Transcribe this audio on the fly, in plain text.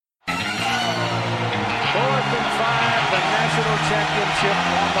championship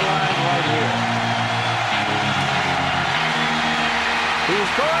on the line right here.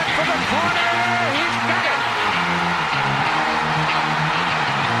 He's going for the corner. He's got it.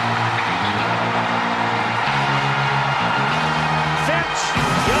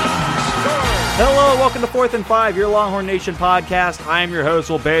 Hello, welcome to 4th and 5, your Longhorn Nation podcast. I am your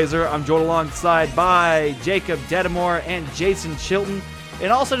host, Will Baser. I'm joined alongside by Jacob Dedamore and Jason Chilton.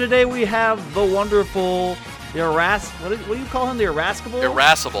 And also today we have the wonderful, what do you call him, the irascible?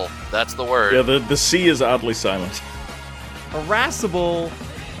 Irascible, that's the word. Yeah, the C is oddly silent. Irascible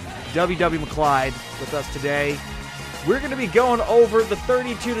W.W. McClyde with us today. We're going to be going over the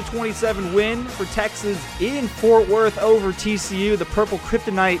 32-27 win for Texas in Fort Worth over TCU. The Purple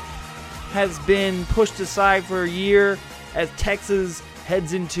Kryptonite has been pushed aside for a year as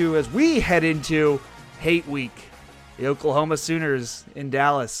we head into Hate Week. The Oklahoma Sooners in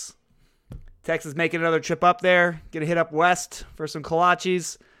Dallas. Texas making another trip up there. Gonna hit up west for some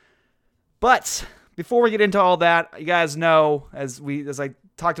kolaches. But before we get into all that, you guys know, as I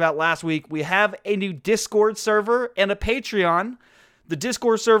talked about last week, we have a new Discord server and a Patreon. The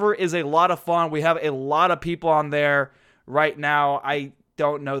Discord server is a lot of fun. We have a lot of people on there right now. I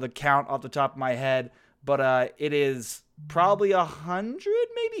don't know the count off the top of my head, but it is probably 100,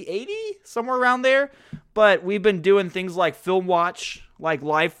 maybe 80, somewhere around there. But we've been doing things like film watch, like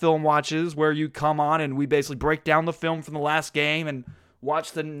live film watches, where you come on and we basically break down the film from the last game and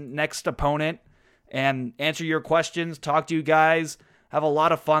watch the next opponent and answer your questions, talk to you guys, have a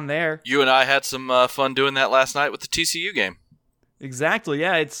lot of fun there. You and I had some fun doing that last night with the TCU game. Exactly,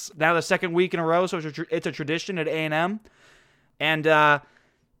 yeah. It's now the second week in a row, so it's a tradition at A&M. And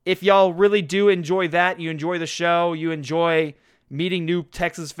if y'all really do enjoy that, you enjoy the show, you enjoy meeting new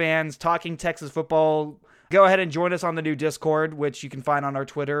Texas fans, talking Texas football, go ahead and join us on the new Discord, which you can find on our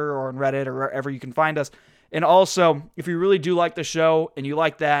Twitter or on Reddit or wherever you can find us. And also, if you really do like the show and you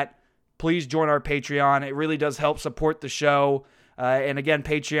like that, please join our Patreon. It really does help support the show. And again,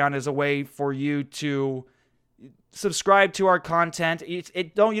 Patreon is a way for you to subscribe to our content. You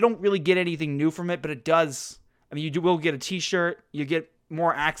don't really get anything new from it, but it does. I mean, will get a t-shirt, you get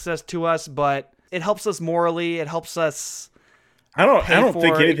more access to us, but it helps us morally. It helps us. I don't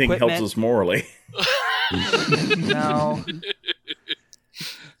think anything equipment. helps us morally. No.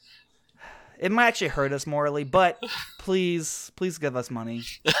 It might actually hurt us morally, but please give us money.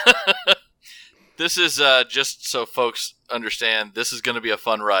 This is just so folks understand, this is going to be a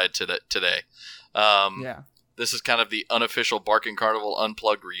fun ride today. Yeah. This is kind of the unofficial Barking Carnival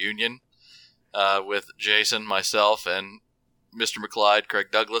Unplugged reunion with Jason, myself, and Mr. McClyde, Craig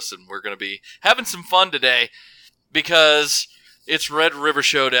Douglas, and we're going to be having some fun today because it's Red River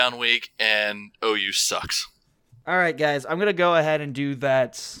Showdown week and OU sucks. All right, guys, I'm going to go ahead and do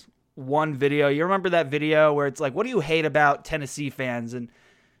that one video. You remember that video where it's like, what do you hate about Tennessee fans? And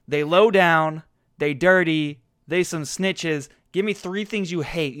they low down, they dirty, they some snitches. Give me 3 things you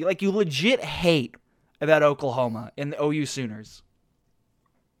hate. You legit hate about Oklahoma and the OU Sooners.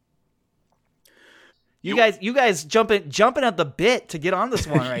 You guys jumping at the bit to get on this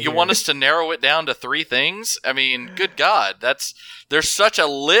one right You here. want us to narrow it down to 3 things? I mean, good God, there's such a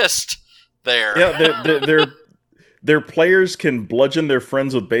list there. Yeah, their players can bludgeon their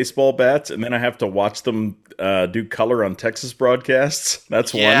friends with baseball bats, and then I have to watch them do color on Texas broadcasts.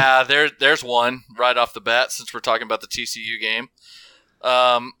 That's one. Yeah, there's one right off the bat since we're talking about the TCU game.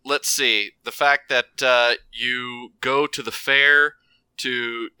 Let's see. The fact that you go to the fair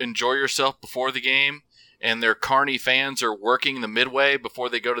to enjoy yourself before the game, and their Carney fans are working the midway before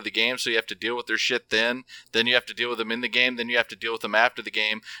they go to the game, so you have to deal with their shit then you have to deal with them in the game, then you have to deal with them after the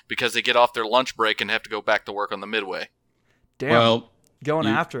game because they get off their lunch break and have to go back to work on the midway. Damn, well, going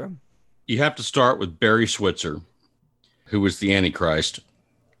after him. You have to start with Barry Switzer, who was the Antichrist,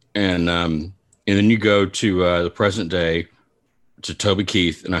 and then you go to the present day to Toby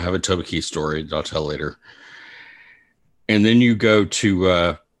Keith, and I have a Toby Keith story that I'll tell later. And then you go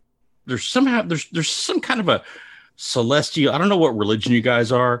to there's some kind of a celestial. I don't know what religion you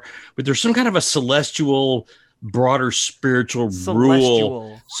guys are, but there's some kind of a celestial, broader spiritual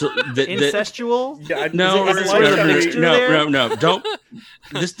rule. So incestual? No. Don't.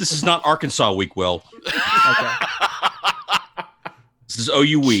 This is not Arkansas week, Will. Okay. This is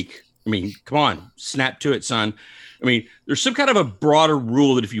OU week. I mean, come on, snap to it, son. I mean, there's some kind of a broader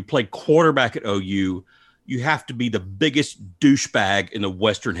rule that if you play quarterback at OU, you have to be the biggest douchebag in the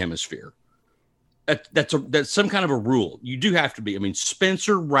Western Hemisphere. That's some kind of a rule. You do have to be. I mean,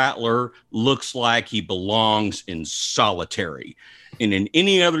 Spencer Rattler looks like he belongs in solitary, and in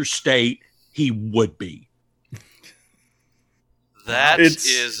any other state, he would be. That It's-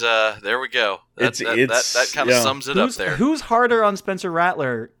 is, there we go. That It's- kind of yeah. sums it up there. Who's harder on Spencer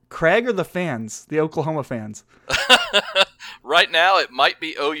Rattler, Craig or the fans, the Oklahoma fans? Right now, it might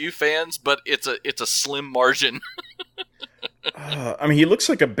be OU fans, but it's a slim margin. I mean, he looks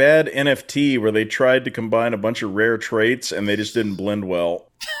like a bad NFT where they tried to combine a bunch of rare traits and they just didn't blend well.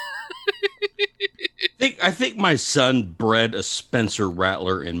 I think my son bred a Spencer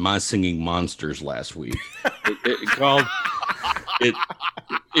Rattler in My Singing Monsters last week.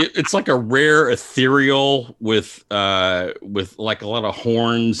 It's like a rare ethereal with like a lot of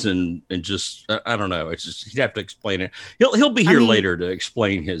horns and just I don't know. It's just he'd have to explain it. He'll be here later to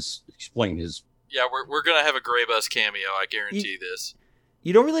explain his. Yeah, we're gonna have a Gray Bus cameo. I guarantee this.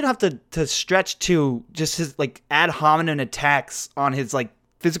 You don't really have to stretch to just his like ad hominem attacks on his like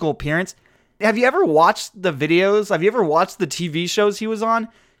physical appearance. Have you ever watched the videos? Have you ever watched the TV shows he was on?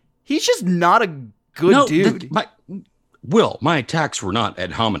 He's just not a good dude. My attacks were not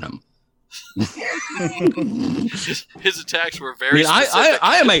ad hominem. His attacks were very specific.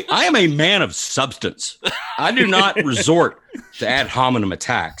 I am a man of substance. I do not resort to ad hominem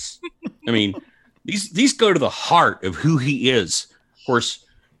attacks. I mean, these go to the heart of who he is. Of course,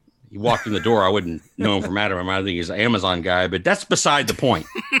 he walked in the door. I wouldn't know him from Adam. I think he's an Amazon guy, but that's beside the point.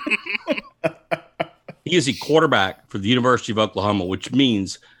 He is a quarterback for the University of Oklahoma, which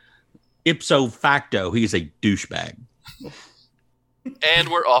means ipso facto, he's a douchebag. And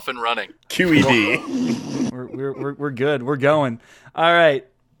we're off and running. QED. We're good. We're going. All right.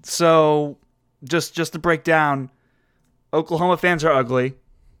 So just to break down, Oklahoma fans are ugly.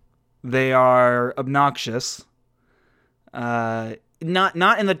 They are obnoxious.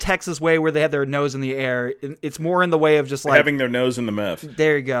 Not in the Texas way where they have their nose in the air. It's more in the way of just like Having their nose in the meth.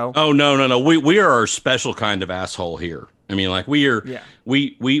 there you go. Oh no. We are a special kind of asshole here. I mean, like we are. Yeah.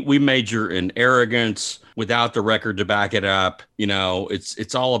 We major in arrogance without the record to back it up. You know,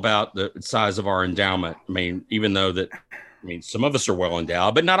 it's all about the size of our endowment. I mean, even though that, I mean, some of us are well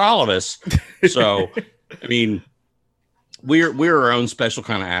endowed, but not all of us. So, I mean, we're our own special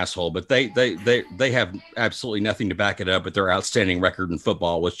kind of asshole. But they have absolutely nothing to back it up. But their outstanding record in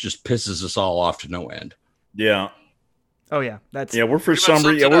football, which just pisses us all off to no end. Yeah. Oh yeah, that's Yeah, we're for Pretty much some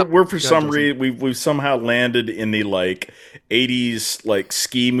reason. sums it Yeah, up. we're for some Jason. reason we've somehow landed in the like '80s like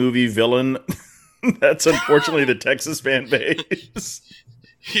ski movie villain. That's unfortunately the Texas fan base.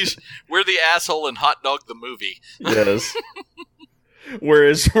 We're the asshole in Hot Dog the movie. Yes.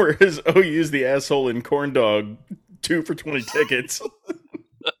 Whereas OU's the asshole in Corn Dog 2 for 20 tickets.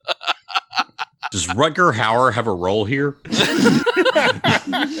 Does Rutger Hauer have a role here?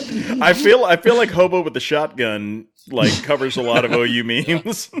 I feel like Hobo with the Shotgun like covers a lot of OU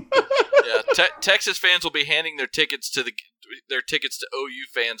memes. Yeah, Texas fans will be handing their tickets to OU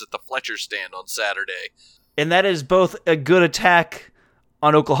fans at the Fletcher stand on Saturday. and that is both a good attack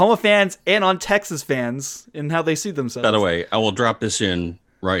on Oklahoma fans and on Texas fans in how they see themselves. By the way, I will drop this in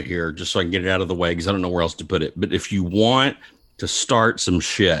right here just so I can get it out of the way because I don't know where else to put it. But if you want to start some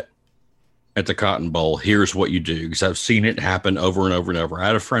shit at the Cotton Bowl, here's what you do, because I've seen it happen over and over and over. I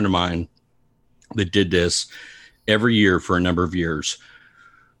had a friend of mine that did this every year for a number of years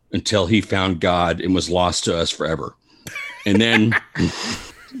until he found God and was lost to us forever. And then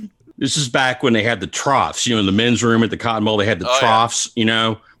this is back when they had the troughs, you know, in the men's room at the Cotton Bowl, they had the troughs, you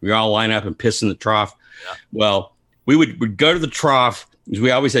know, we all line up and piss in the trough. Yeah. Well, we'd go to the trough because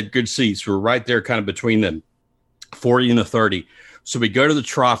we always had good seats. We were right there kind of between the 40 and the 30. So we go to the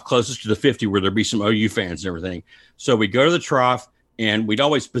trough closest to the 50 where there'd be some OU fans and everything. So we go to the trough and we'd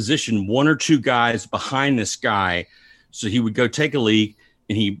always position one or two guys behind this guy. So he would go take a leak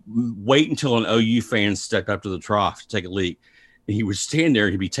and he'd wait until an OU fan stepped up to the trough to take a leak. And he would stand there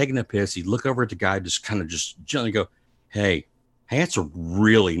and he'd be taking a piss. He'd look over at the guy, just kind of just gently go, hey, that's a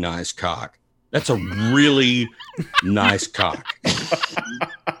really nice cock. That's a really nice cock.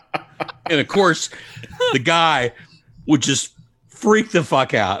 And of course, the guy would just freak the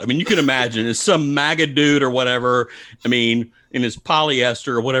fuck out. I mean, you can imagine it's some MAGA dude or whatever. I mean, in his polyester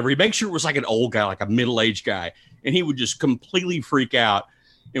or whatever. He makes sure it was like an old guy, like a middle-aged guy. And he would just completely freak out.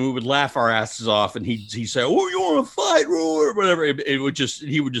 And we would laugh our asses off. And he'd say, oh, you want to fight? Or whatever. He would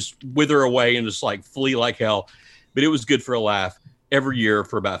just wither away and just like flee like hell. But it was good for a laugh every year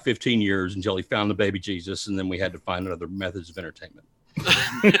for about 15 years until he found the baby Jesus. And then we had to find other methods of entertainment.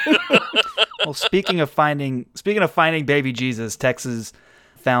 Well, speaking of finding baby Jesus, Texas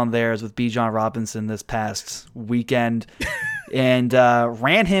found theirs with Bijan Robinson this past weekend and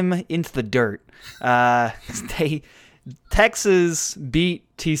ran him into the dirt. Texas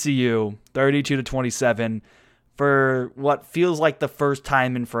beat TCU 32-27 for what feels like the first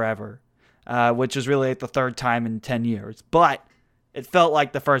time in forever, which is really like the third time in 10 years. But It felt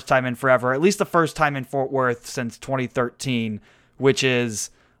like the first time in forever, at least the first time in Fort Worth since 2013, which is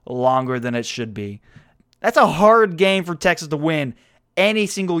longer than it should be. That's a hard game for Texas to win any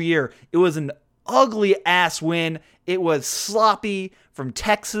single year. It was an ugly-ass win. It was sloppy from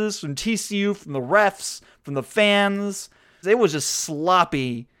Texas, from TCU, from the refs, from the fans. It was just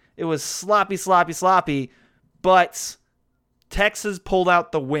sloppy. It was sloppy. But Texas pulled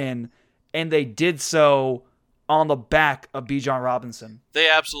out the win, and they did so on the back of Bijan Robinson. They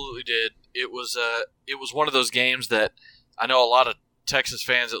absolutely did. It was one of those games that I know a lot of Texas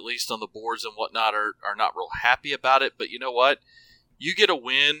fans, at least on the boards and whatnot, are not real happy about it. But you know what? You get a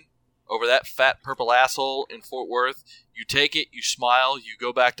win over that fat purple asshole in Fort Worth. You take it, you smile, you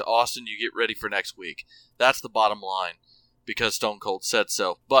go back to Austin, you get ready for next week. That's the bottom line, because Stone Cold said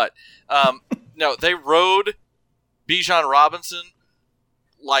so. But no, they rode Bijan Robinson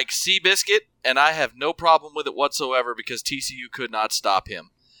like Seabiscuit, and I have no problem with it whatsoever because TCU could not stop him.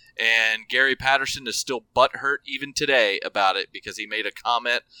 And Gary Patterson is still butthurt even today about it because he made a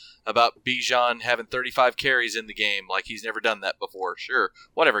comment about Bijan having 35 carries in the game like he's never done that before. Sure,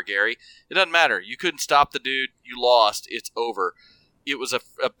 whatever, Gary. It doesn't matter. You couldn't stop the dude. You lost. It's over. It was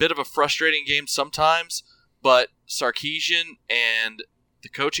a bit of a frustrating game sometimes, but Sarkisian and the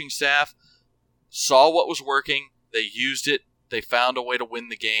coaching staff saw what was working. They used it. They found a way to win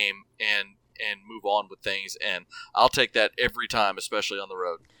the game and move on with things. And I'll take that every time, especially on the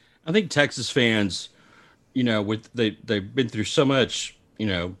road. I think Texas fans, they've been through so much,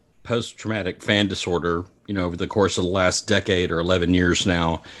 post-traumatic fan disorder, over the course of the last decade or 11 years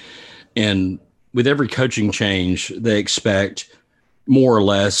now. And with every coaching change, they expect more or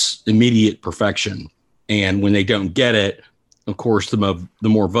less immediate perfection. And when they don't get it, of course, the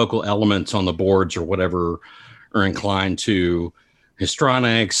more vocal elements on the boards or whatever are inclined to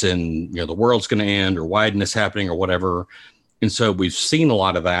histrionics and, the world's going to end or why isn't this happening or whatever. And so we've seen a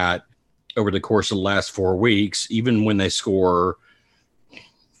lot of that over the course of the last 4 weeks, even when they score,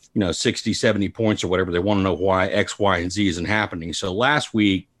 60, 70 points or whatever, they want to know why X, Y, and Z isn't happening. So last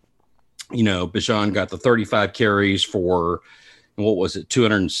week, Bijan got the 35 carries for,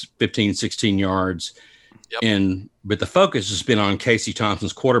 215, 16 yards. Yep. But the focus has been on Casey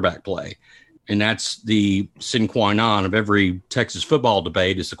Thompson's quarterback play. And that's the sine qua non of every Texas football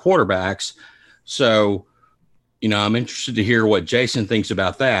debate is the quarterbacks. So, I'm interested to hear what Jason thinks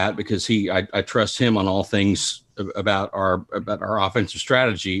about that because I trust him on all things about our offensive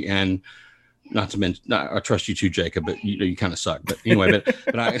strategy, and not to mention, I trust you too, Jacob. But you kind of suck. But anyway,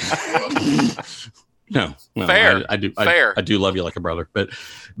 but I no, fair. I do fair. I do love you like a brother. But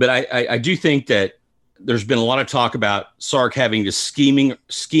I do think that there's been a lot of talk about Sark having to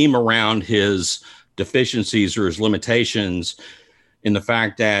scheme around his deficiencies or his limitations, in the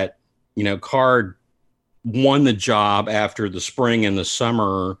fact that Card won the job after the spring and the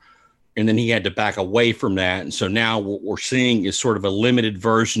summer, and then he had to back away from that. And so now what we're seeing is sort of a limited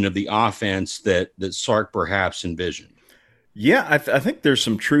version of the offense that Sark perhaps envisioned. Yeah, I think there's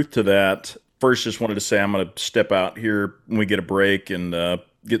some truth to that. First, just wanted to say I'm going to step out here when we get a break and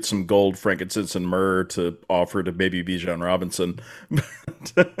get some gold, frankincense, and myrrh to offer to baby Bijan Robinson.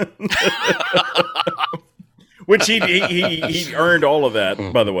 Which he earned all of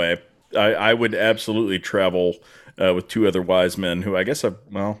that, by the way. I would absolutely travel with two other wise men who I guess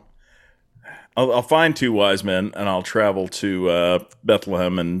I'll find two wise men and I'll travel to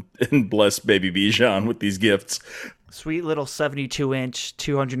Bethlehem and bless baby Bijan with these gifts. Sweet little 72-inch,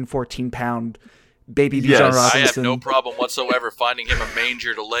 214-pound baby Bijan Yes. Robinson. I have no problem whatsoever finding him a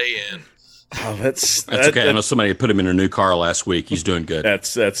manger to lay in. Oh, that's okay. I know somebody put him in a new car last week. He's doing good.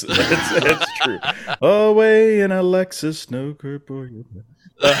 That's true. Away in a Lexus, no curb for you.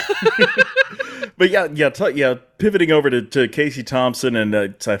 But yeah. Pivoting over to Casey Thompson, and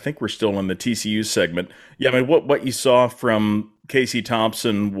I think we're still in the TCU segment. Yeah, I mean, what you saw from Casey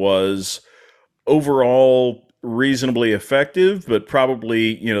Thompson was overall reasonably effective, but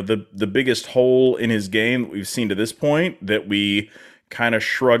probably the biggest hole in his game that we've seen to this point that we kind of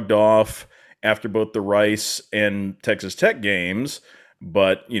shrugged off after both the Rice and Texas Tech games,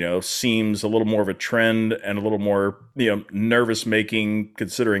 but seems a little more of a trend and a little more nervous making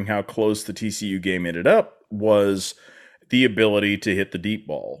considering how close the TCU game ended up, was the ability to hit the deep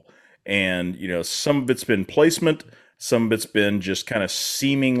ball. And some of it's been placement, some of it's been just kind of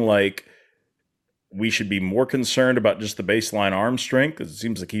seeming like we should be more concerned about just the baseline arm strength, because it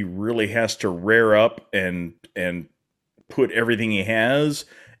seems like he really has to rear up and put everything he has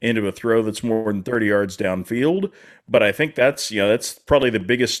into a throw that's more than 30 yards downfield. But I think that's probably the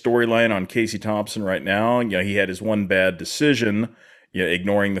biggest storyline on Casey Thompson right now. He had his one bad decision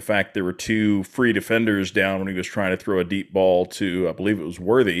ignoring the fact there were 2 free defenders down when he was trying to throw a deep ball to, I believe it was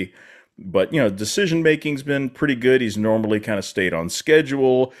Worthy. But, decision making's been pretty good. He's normally kind of stayed on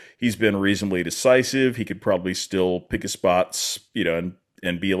schedule. He's been reasonably decisive. He could probably still pick his spots,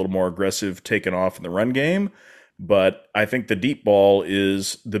 and be a little more aggressive taking off in the run game. But I think the deep ball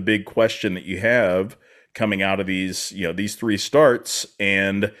is the big question that you have coming out of these 3 starts.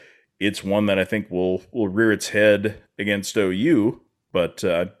 And it's one that I think will rear its head against OU. But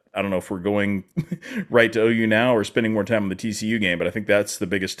I don't know if we're going right to OU now or spending more time on the TCU game, but I think that's the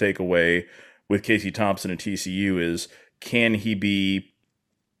biggest takeaway with Casey Thompson and TCU is, can he be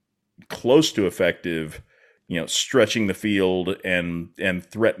close to effective, stretching the field and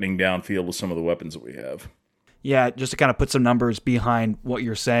threatening downfield with some of the weapons that we have? Yeah, just to kind of put some numbers behind what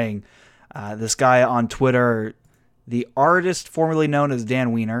you're saying, this guy on Twitter, the artist formerly known as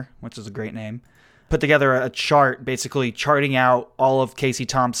Dan Wiener, which is a great name, put together a chart basically charting out all of Casey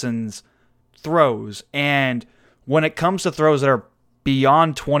Thompson's throws. And when it comes to throws that are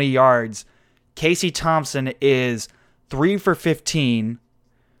beyond 20 yards, Casey Thompson is 3 for 15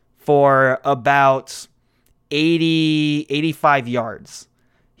 for about 85 yards.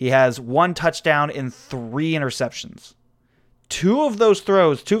 He has 1 touchdown and 3 interceptions. 2 of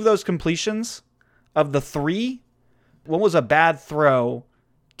those completions of the 3, one was a bad throw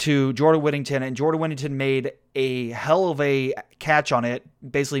to Jordan Whittington, and Jordan Whittington made a hell of a catch on it,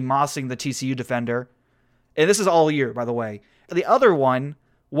 basically mossing the TCU defender. And this is all year, by the way. The other one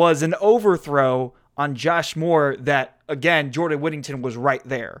was an overthrow on Josh Moore that, again, Jordan Whittington was right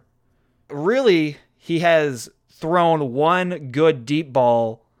there. Really, he has thrown 1 good deep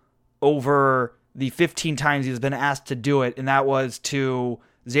ball over the 15 times he's been asked to do it, and that was to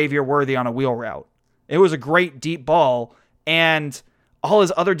Xavier Worthy on a wheel route. It was a great deep ball, and all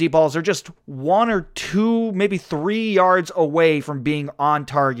his other deep balls are just 1 or 2, maybe 3 yards away from being on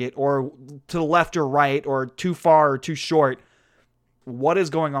target or to the left or right or too far or too short. What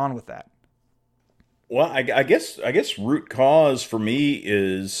is going on with that? Well, I guess root cause for me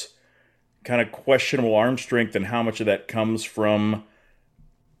is kind of questionable arm strength, and how much of that comes from,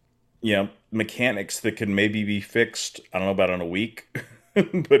 mechanics that can maybe be fixed, I don't know about in a week,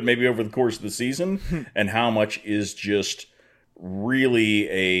 but maybe over the course of the season, and how much is just really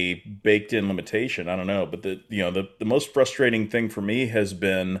a baked-in limitation. I don't know, but the most frustrating thing for me has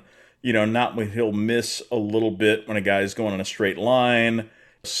been, not when he'll miss a little bit when a guy's going on a straight line,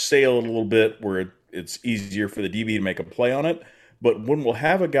 sail it a little bit where it's easier for the DB to make a play on it, but when we'll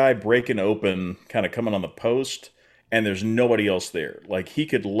have a guy breaking open, kind of coming on the post, and there's nobody else there. Like, he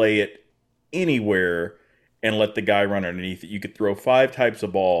could lay it anywhere and let the guy run underneath it. You could throw 5 types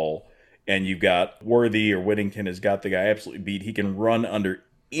of ball, and you've got Worthy or Whittington has got the guy absolutely beat. He can run under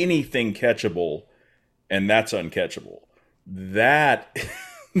anything catchable, and that's uncatchable. That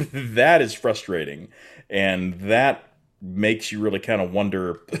is frustrating, and that makes you really kind of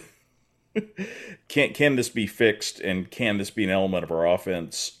wonder, can this be fixed, and can this be an element of our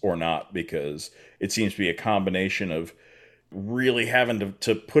offense or not? Because it seems to be a combination of really having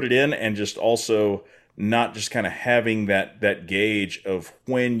to put it in, and just also not just kind of having that gauge of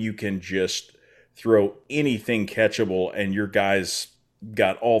when you can just throw anything catchable and your guys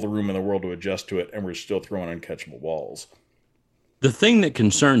got all the room in the world to adjust to it, and we're still throwing uncatchable balls. The thing that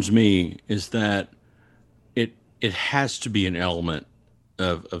concerns me is that it has to be an element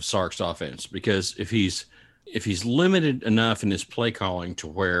of Sark's offense, because if he's limited enough in his play calling to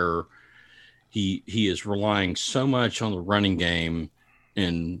where he is relying so much on the running game,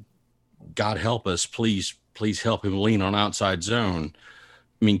 and God help us, please help him lean on outside zone.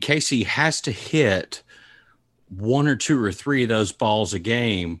 I mean, Casey has to hit 1 or 2 or 3 of those balls a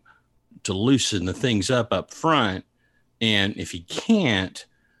game to loosen the things up front. And if he can't,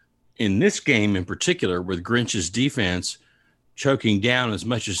 in this game in particular, with Grinch's defense choking down as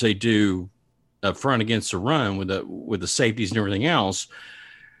much as they do up front against the run with the safeties and everything else,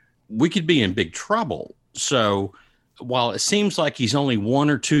 we could be in big trouble. So while it seems like he's only 1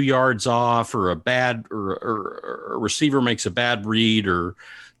 or 2 yards off, or a receiver makes a bad read or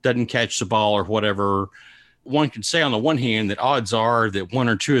doesn't catch the ball or whatever, one could say on the one hand that odds are that 1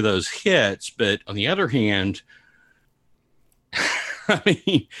 or 2 of those hits, but on the other hand, I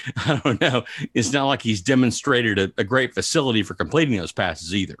mean, I don't know. It's not like he's demonstrated a great facility for completing those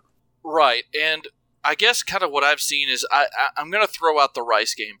passes either. Right, and I guess kind of what I've seen is I'm going to throw out the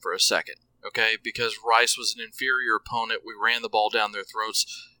Rice game for a second, okay? Because Rice was an inferior opponent. We ran the ball down their throats.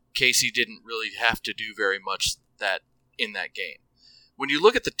 Casey didn't really have to do very much in that game. When you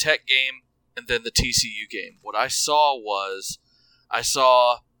look at the Tech game and then the TCU game, what I saw was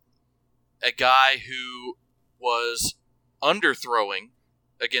a guy who was underthrowing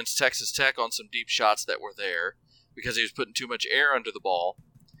against Texas Tech on some deep shots that were there because he was putting too much air under the ball.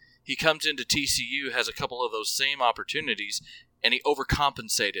 He comes into TCU, has a couple of those same opportunities, and he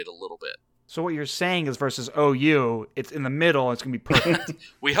overcompensated a little bit. So what you're saying is versus OU, it's in the middle, it's going to be perfect.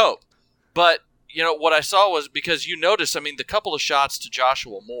 We hope. But, what I saw was, because you notice, the couple of shots to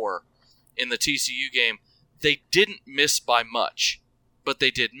Joshua Moore in the TCU game, they didn't miss by much, but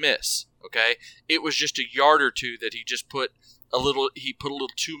they did miss, okay? It was just a yard or two that he just put a little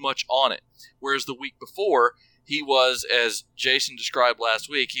too much on it. Whereas the week before, he was, as Jason described last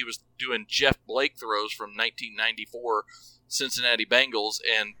week, he was doing Jeff Blake throws from 1994 Cincinnati Bengals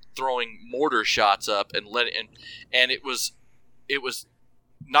and throwing mortar shots up and it was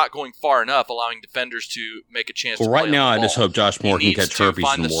not going far enough, allowing defenders to make a chance. Well, to right play now, on the I just ball. hope Josh Moore He can needs catch to herpes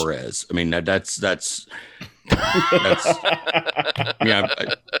find from the- Juarez. That's.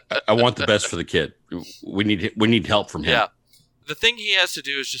 I want the best for the kid. We need help from him. Yeah. The thing he has to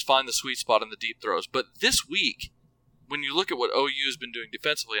do is just find the sweet spot in the deep throws. But this week, when you look at what OU has been doing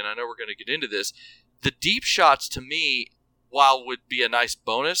defensively, and I know we're going to get into this, the deep shots to me, while would be a nice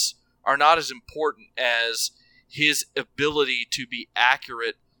bonus, are not as important as his ability to be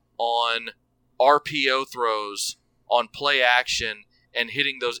accurate on RPO throws, on play action, and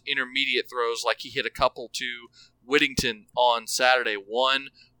hitting those intermediate throws like he hit a couple to Whittington on Saturday. One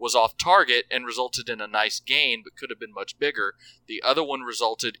was off target and resulted in a nice gain, but could have been much bigger. The other one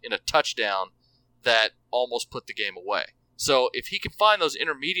resulted in a touchdown that almost put the game away. So if he can find those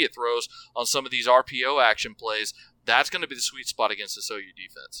intermediate throws on some of these RPO action plays, that's going to be the sweet spot against this OU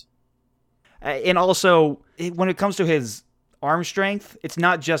defense. And also, when it comes to his arm strength, it's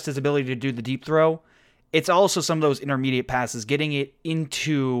not just his ability to do the deep throw. It's also some of those intermediate passes, getting it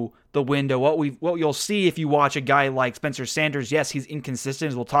into the window. What you'll see if you watch a guy like Spencer Sanders, yes, he's inconsistent,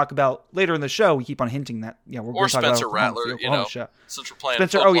 as we'll talk about later in the show. We keep on hinting that. Yeah, we're Or going to talk about Spencer Rattler, Since we're playing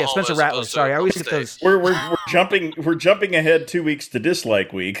Spencer. Oklahoma Oh yeah, Spencer as Rattler. opposed to Sorry, I always Oklahoma get State. those. We're jumping ahead 2 weeks to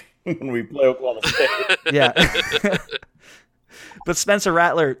dislike week when we play Oklahoma State. Yeah. But Spencer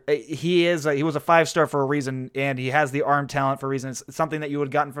Rattler, he was a 5-star for a reason, and he has the arm talent for a reason. It's something that you would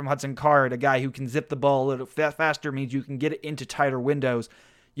have gotten from Hudson Card, a guy who can zip the ball a little faster, means you can get it into tighter windows.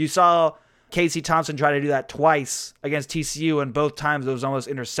 You saw Casey Thompson try to do that twice against TCU, and both times it was almost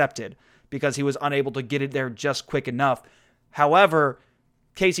intercepted because he was unable to get it there just quick enough. However,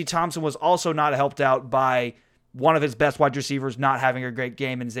 Casey Thompson was also not helped out by one of his best wide receivers not having a great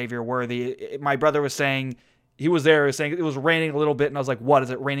game in Xavier Worthy. My brother was saying, he was saying it was raining a little bit, and I was like, what,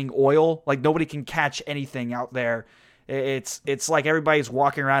 is it raining oil? Like, nobody can catch anything out there. It's like everybody's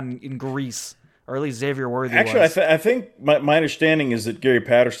walking around in grease, or at least Xavier Worthy Actually, was. I think my understanding is that Gary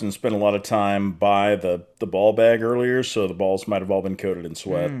Patterson spent a lot of time by the ball bag earlier, so the balls might have all been coated in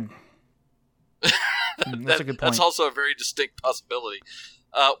sweat. That's a good point. That's also a very distinct possibility.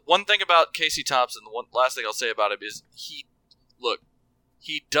 One thing about Casey Thompson, the one last thing I'll say about him is he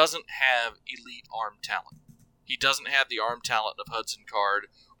doesn't have elite arm talent. He doesn't have the arm talent of Hudson Card,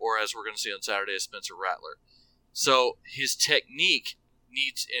 or as we're going to see on Saturday, Spencer Rattler. So his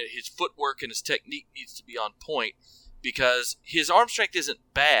footwork and his technique needs to be on point, because his arm strength isn't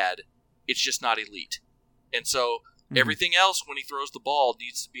bad, it's just not elite. And so everything else when he throws the ball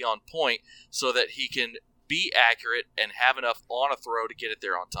needs to be on point so that he can be accurate and have enough on a throw to get it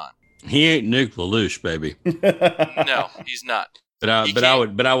there on time. He ain't Nuke LaLoosh, baby. No, he's not. But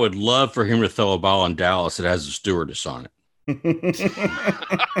I would love for him to throw a ball in Dallas that has a stewardess on it.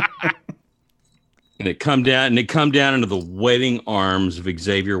 and it come down into the waiting arms of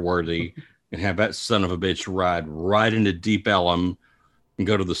Xavier Worthy and have that son of a bitch ride right into Deep Ellum and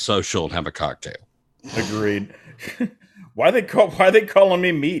go to the social and have a cocktail. Agreed. Why they calling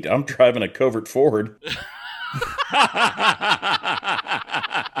me meat? I'm driving a Covert Ford.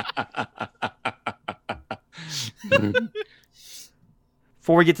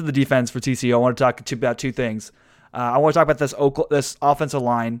 Before we get to the defense for TCU, I want to talk about two things. I want to talk about this offensive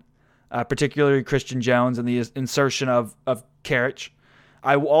line, particularly Christian Jones and the insertion of Karich.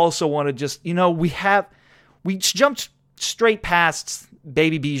 I also want to just, we jumped straight past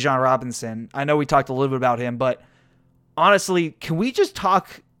baby Bijan Robinson. I know we talked a little bit about him, but honestly, can we just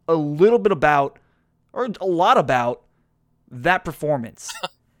talk a little bit about, or a lot about, that performance?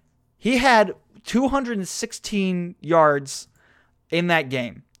 He had 216 yards in that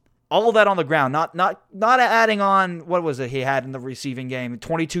game. All of that on the ground, not adding on, what was it he had in the receiving game?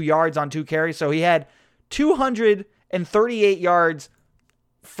 22 yards on 2 carries. So he had 238 yards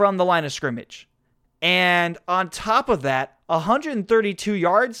from the line of scrimmage. And on top of that, 132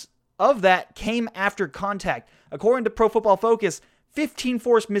 yards of that came after contact. According to Pro Football Focus, 15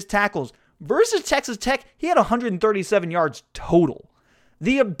 forced missed tackles. Versus Texas Tech, he had 137 yards total.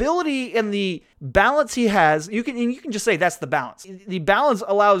 The ability and the balance he has, you can just say that's the balance. The balance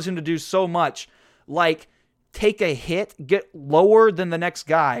allows him to do so much, like take a hit, get lower than the next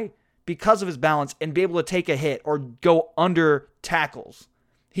guy because of his balance, and be able to take a hit or go under tackles.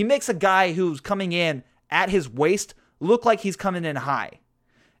 He makes a guy who's coming in at his waist look like he's coming in high.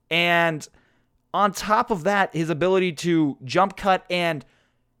 And on top of that, his ability to jump cut and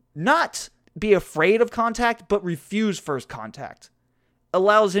not be afraid of contact, but refuse first contact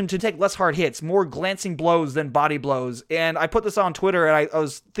allows him to take less hard hits, more glancing blows than body blows. And I put this on Twitter, and I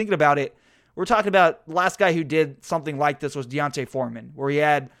was thinking about it. We're talking about the last guy who did something like this was Deontay Foreman, where he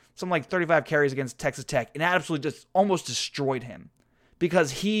had something like 35 carries against Texas Tech and absolutely just almost destroyed him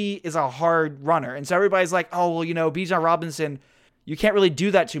because he is a hard runner. And so everybody's like, oh, well, Bijan Robinson, you can't really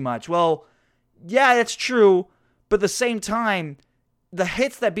do that too much. Well, yeah, that's true. But at the same time, the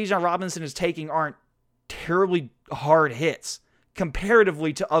hits that Bijan Robinson is taking aren't terribly hard hits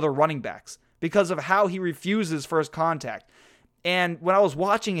comparatively to other running backs because of how he refuses first contact. And when I was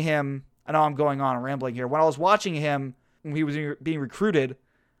watching him, I know I'm going on and rambling here. When I was watching him when he was being recruited,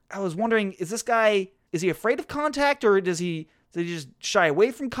 I was wondering, is he afraid of contact, or does he just shy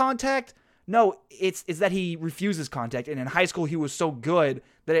away from contact? No, it's that he refuses contact. And in high school, he was so good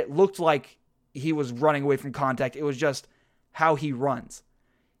that it looked like he was running away from contact. It was just how he runs.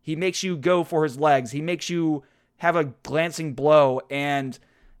 He makes you go for his legs. He makes you have a glancing blow, and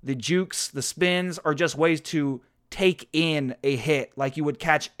the jukes, the spins are just ways to take in a hit like you would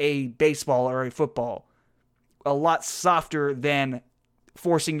catch a baseball or a football. A lot softer than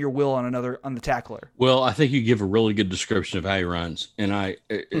forcing your will on the tackler. Well, I think you give a really good description of how he runs. And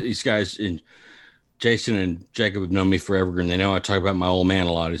these guys, and Jason and Jacob have known me forever, and they know I talk about my old man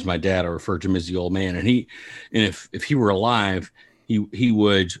a lot. He's my dad. I refer to him as the old man. And if he were alive, he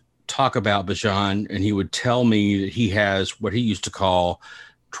would talk about Bijan, and he would tell me that he has what he used to call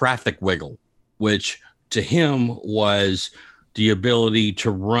traffic wiggle, which to him was the ability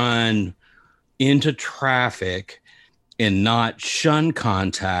to run into traffic and not shun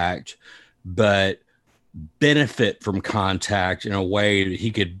contact, but benefit from contact in a way that he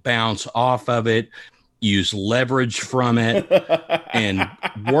could bounce off of it, use leverage from it, and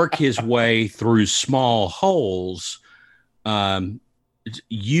work his way through small holes,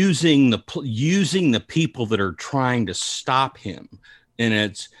 using the people that are trying to stop him. And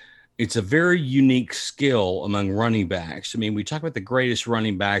it's a very unique skill among running backs. I mean, we talk about the greatest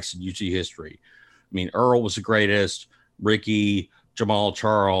running backs in UT history. I mean, Earl was the greatest, Ricky, Jamal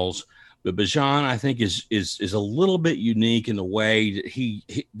Charles, but Bijan, I think, is a little bit unique in the way that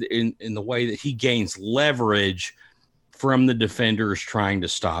in the way that he gains leverage from the defenders trying to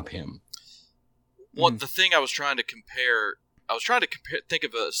stop him. Well, the thing I was trying to compare, think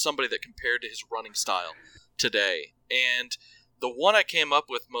of somebody that compared to his running style today, and the one I came up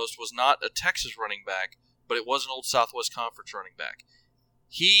with most was not a Texas running back, but it was an old Southwest Conference running back.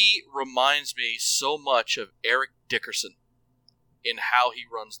 He reminds me so much of Eric Dickerson in how he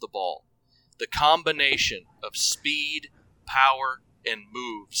runs the ball. The combination of speed, power, and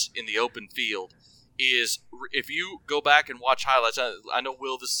moves in the open field is, if you go back and watch highlights, I know,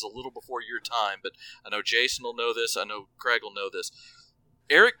 Will, this is a little before your time, but I know Jason will know this, I know Craig will know this.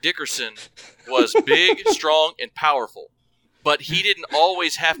 Eric Dickerson was big, strong, and powerful, but he didn't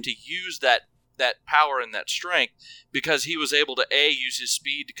always have to use that power and that strength because he was able to, use his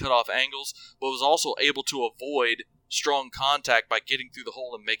speed to cut off angles, but was also able to avoid strong contact by getting through the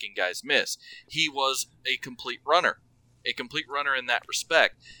hole and making guys miss. He was a complete runner in that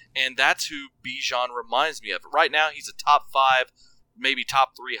respect, and that's who Bijan reminds me of. Right now, he's a top 5, maybe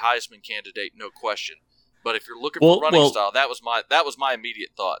top 3 Heisman candidate, no question. But if you're looking for running style, that was my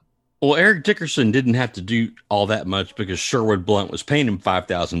immediate thought. Well, Eric Dickerson didn't have to do all that much because Sherwood Blunt was paying him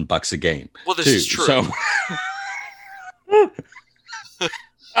 $5,000 a game. Well, this is true. So.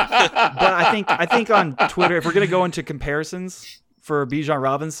 But I think on Twitter, if we're going to go into comparisons for Bijan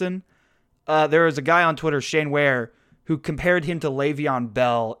Robinson, there is a guy on Twitter, Shane Ware, who compared him to Le'Veon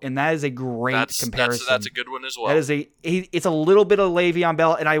Bell, and that is a great comparison. That's a good one as well. That is it's a little bit of Le'Veon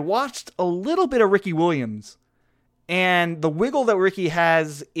Bell, and I watched a little bit of Ricky Williams, and the wiggle that Ricky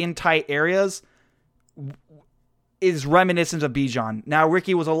has in tight areas is reminiscent of Bijan. Now,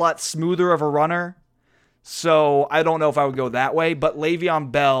 Ricky was a lot smoother of a runner, so I don't know if I would go that way, but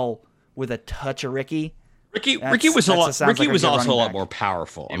Le'Veon Bell with a touch of Ricky. Ricky was also a lot more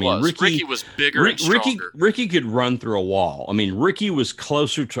powerful. Ricky was bigger and stronger. Ricky could run through a wall. I mean, Ricky was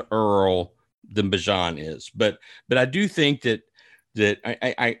closer to Earl than Bijan is, but I do think that that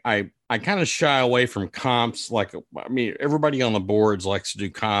I kind of shy away from comps. Like, I mean, everybody on the boards likes to do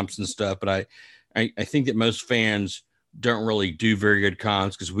comps and stuff, but I think that most fans don't really do very good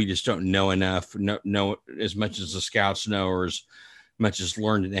comps because we just don't know enough, know as much as the scouts know, or as much as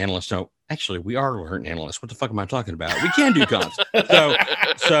learned analysts know. Actually, we are learned analysts. What the fuck am I talking about? We can do comps.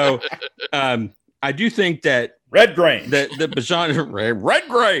 So I do think that Red Grange, that Bijan, Red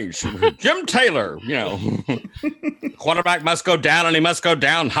Grange, Jim Taylor, quarterback must go down and he must go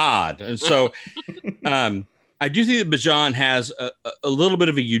down hard. And so I do think that Bijan has a little bit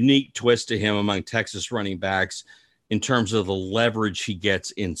of a unique twist to him among Texas running backs in terms of the leverage he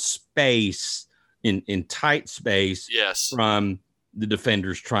gets in space, in tight space, Yes. from the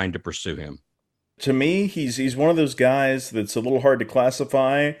defenders trying to pursue him. to me, he's one of those guys that's a little hard to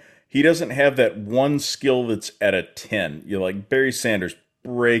classify. He doesn't have that one skill that's at a 10. You're like Barry Sanders,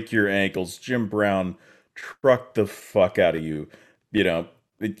 break your ankles. Jim Brown, truck the fuck out of you.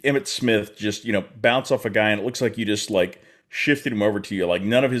 Emmitt Smith just, bounce off a guy and it looks like you just like shifted him over to you. Like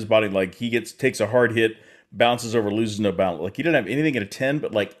none of his body, like he takes a hard hit, bounces over, loses no balance. Like he didn't have anything at a 10,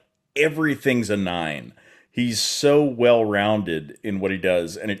 but like everything's a 9. He's so well-rounded in what he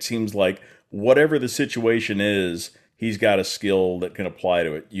does. And it seems like whatever the situation is, he's got a skill that can apply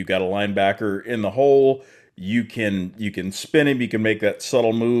to it. You got a linebacker in the hole. You can spin him. You can make that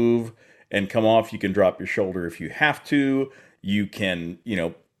subtle move and come off. You can drop your shoulder if you have to. You can,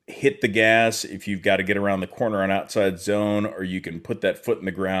 hit the gas if you've got to get around the corner on outside zone, or you can put that foot in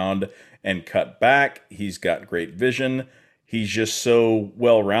the ground and cut back. He's got great vision. He's just so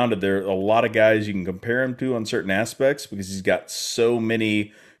well-rounded. There are a lot of guys you can compare him to on certain aspects because he's got so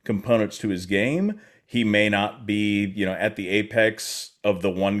many components to his game. He may not be, at the apex of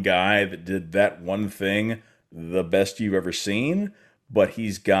the one guy that did that one thing the best you've ever seen, but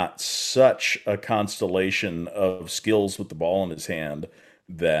he's got such a constellation of skills with the ball in his hand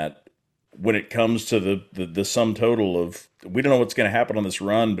that when it comes to the sum total of, we don't know what's going to happen on this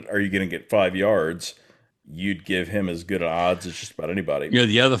run, but are you going to get 5 yards? You'd give him as good odds as just about anybody.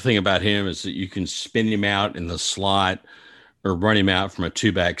 The other thing about him is that you can spin him out in the slot or run him out from a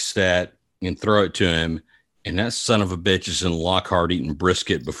 2-back set and throw it to him, and that son of a bitch is in Lockhart eating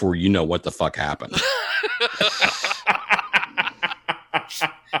brisket before you know what the fuck happened.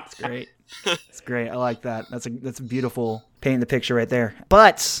 That's great. It's great. I like that. That's a beautiful painting the picture right there.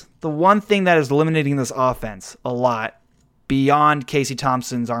 But the one thing that is eliminating this offense a lot, beyond Casey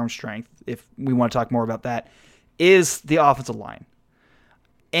Thompson's arm strength, if we want to talk more about that, is the offensive line.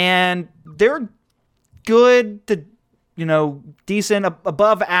 And they're good to, decent,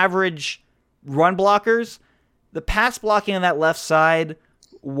 above average run blockers. The pass blocking on that left side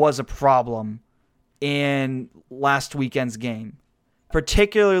was a problem in last weekend's game.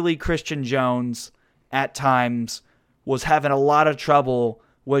 Particularly Christian Jones at times was having a lot of trouble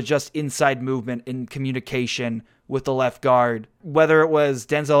with just inside movement and communication with the left guard. Whether it was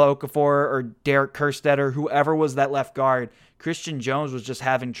Denzel Okafor or Derek Kerstetter, whoever was that left guard, Christian Jones was just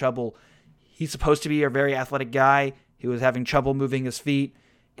having trouble. He's supposed to be a very athletic guy. He was having trouble moving his feet.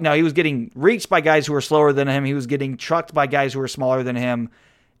 He was getting reached by guys who were slower than him. He was getting trucked by guys who were smaller than him.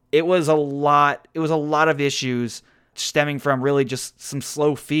 It was a lot of issues stemming from really just some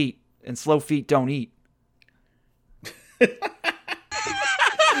slow feet, and slow feet don't eat. I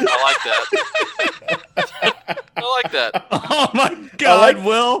like that. I like that. Oh my God,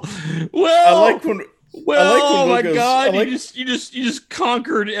 Will! I like when oh my Will goes, God! You just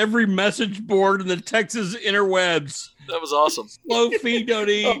conquered every message board in the Texas interwebs. That was awesome. Slow feet don't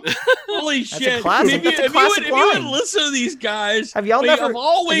eat. Holy shit! A classic, If you would listen to these guys, have y'all never heard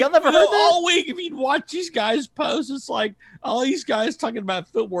that? All week, if you'd watch these guys post, it's like all these guys talking about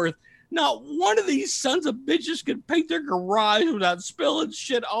footwork. Not one of these sons of bitches could paint their garage without spilling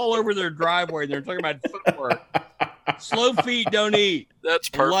shit all over their driveway. They're talking about footwork. Slow feet don't eat. That's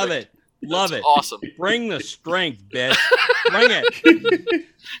perfect. Love it. Love it. Awesome. Bring the strength, bitch. Bring it.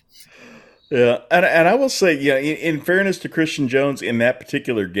 Yeah, and I will say, in fairness to Christian Jones, in that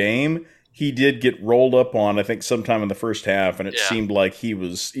particular game, he did get rolled up on, I think, sometime in the first half, and it seemed like he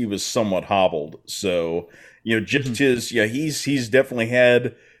was somewhat hobbled. So, just he's definitely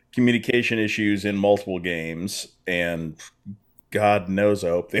had communication issues in multiple games, and God knows I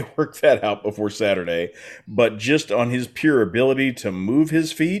hope they work that out before Saturday. But just on his pure ability to move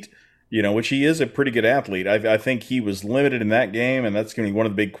his feet, which he is a pretty good athlete. I think he was limited in that game, and that's going to be one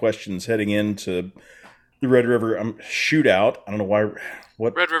of the big questions heading into the Red River shootout. I don't know why.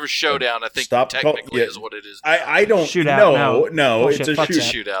 What Red River Showdown? I think technically is what it is. I don't shootout. No, it's a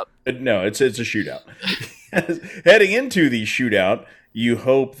shootout. No, it's a shootout. Heading into the shootout, you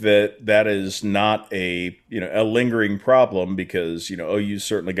hope that that is not a lingering problem, because OU's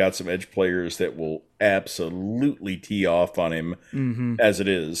certainly got some edge players that will absolutely tee off on him as it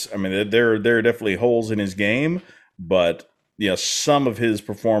is. I mean, there are definitely holes in his game, but some of his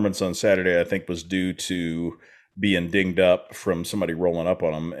performance on Saturday, I think, was due to being dinged up from somebody rolling up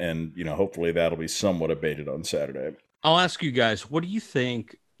on him, and hopefully that'll be somewhat abated on Saturday. I'll ask you guys, what do you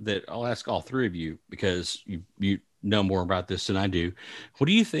think I'll ask all three of you, because you know more about this than I do. What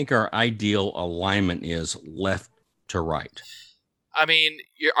do you think our ideal alignment is left to right? I mean,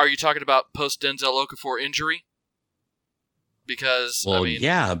 are you talking about post Denzel Okafor injury? Because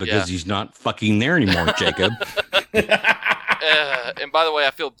because he's not fucking there anymore, Jacob. And by the way,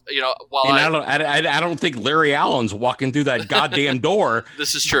 I feel I don't think Larry Allen's walking through that goddamn door.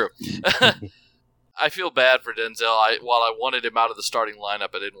 This is true. I feel bad for Denzel. While I wanted him out of the starting lineup,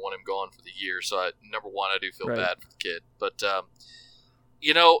 I didn't want him gone for the year. So, number one, I do feel bad for the kid. But,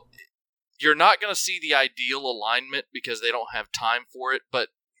 you're not going to see the ideal alignment because they don't have time for it. But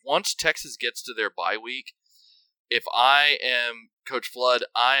once Texas gets to their bye week, if I am Coach Flood,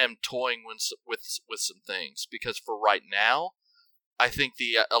 I am toying with some things. Because for right now, I think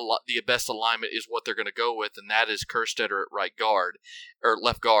the best alignment is what they're going to go with, and that is Kerstetter at right guard or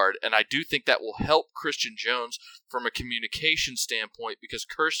left guard. And I do think that will help Christian Jones from a communication standpoint, because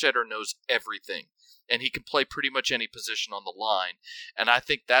Kerstetter knows everything, and he can play pretty much any position on the line. And I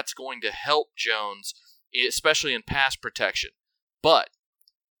think that's going to help Jones, especially in pass protection. But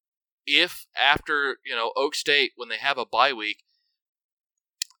if after Oak State, when they have a bye week,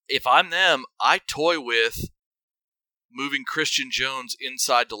 if I'm them, I toy with moving Christian Jones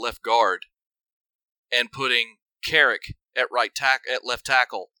inside to left guard and putting Carrick at left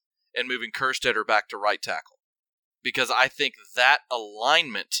tackle and moving Kerstetter back to right tackle. Because I think that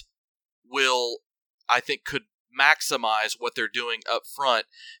alignment could maximize what they're doing up front,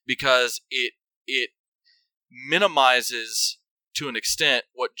 because it minimizes to an extent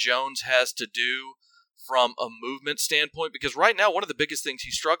what Jones has to do from a movement standpoint, because right now one of the biggest things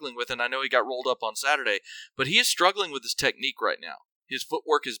he's struggling with, and I know he got rolled up on Saturday, but he is struggling with his technique right now. His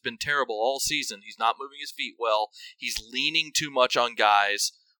footwork has been terrible all season. He's not moving his feet well. He's leaning too much on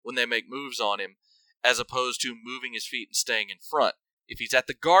guys when they make moves on him, as opposed to moving his feet and staying in front. If he's at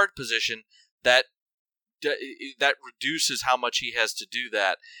the guard position, that reduces how much he has to do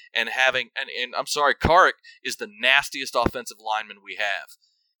that. And I'm sorry, Carrick is the nastiest offensive lineman we have.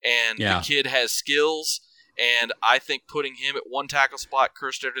 And the kid has skills, and I think putting him at one tackle spot,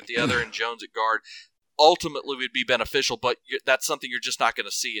 Kerstetter at the other, and Jones at guard ultimately would be beneficial, but that's something you're just not going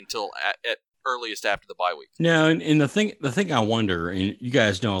to see until at earliest after the bye week. No, and the thing I wonder, and you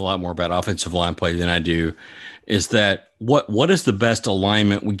guys know a lot more about offensive line play than I do, is that what is the best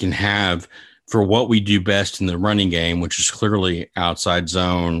alignment we can have for what we do best in the running game, which is clearly outside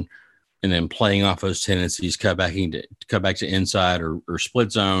zone, and then playing off those tendencies, cut back to inside or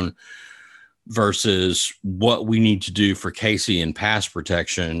split zone, versus what we need to do for Casey in pass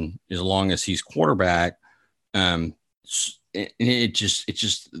protection as long as he's quarterback. It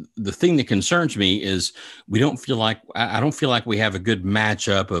just the thing that concerns me is I don't feel like we have a good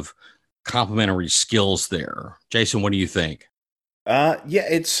matchup of complementary skills there. Jason, what do you think?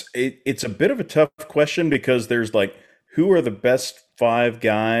 It's a bit of a tough question, because there's who are the best 5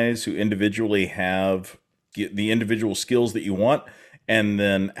 guys who individually have the individual skills that you want, and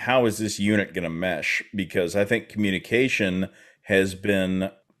then how is this unit going to mesh? Because I think communication has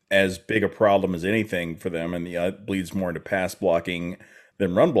been as big a problem as anything for them, and it bleeds more into pass blocking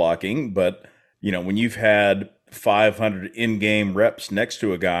than run blocking. But when you've had 500 in-game reps next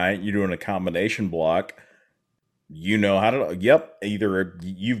to a guy, you're doing a combination block. How to, either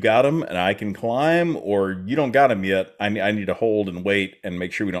you've got him and I can climb, or you don't got him yet. I need to hold and wait and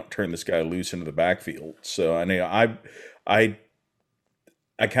make sure we don't turn this guy loose into the backfield. So I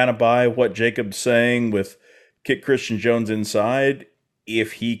kind of buy what Jacob's saying with kick Christian Jones inside.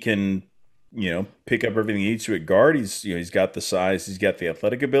 If he can, pick up everything he needs to at guard, he's got the size, he's got the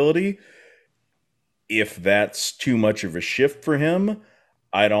athletic ability. If that's too much of a shift for him,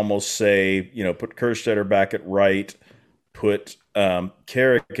 I'd almost say, put Kerstetter back at right, put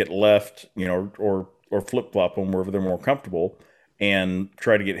Carrick at left, or flip-flop them wherever they're more comfortable, and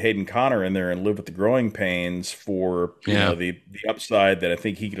try to get Hayden Connor in there and live with the growing pains for the upside that I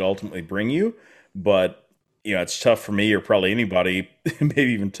think he could ultimately bring you. But it's tough for me, or probably anybody,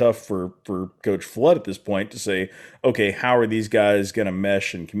 maybe even tough for Coach Flood at this point, to say, okay, how are these guys going to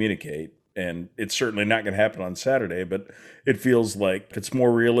mesh and communicate? And it's certainly not going to happen on Saturday, but it feels like it's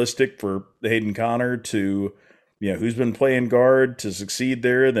more realistic for Hayden Connor to, who's been playing guard, to succeed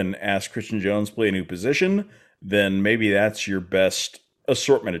there, than ask Christian Jones to play a new position. then maybe that's your best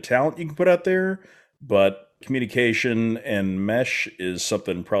assortment of talent you can put out there. But communication and mesh is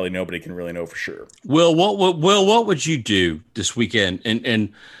something probably nobody can really know for sure. Will, what would you do this weekend?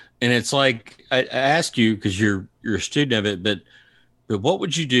 And it's like I asked you because you're a student of it, but what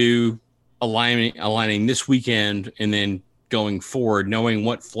would you do aligning this weekend and then going forward, knowing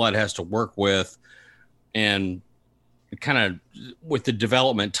what Flood has to work with, and kind of with the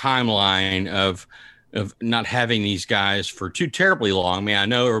development timeline of not having these guys for too terribly long. I mean, I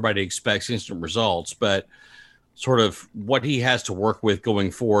know everybody expects instant results, but sort of what he has to work with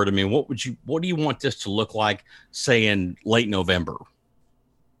going forward. I mean, what do you want this to look like, say, in late November?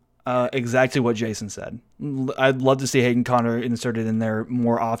 Exactly what Jason said. I'd love to see Hayden Connor inserted in there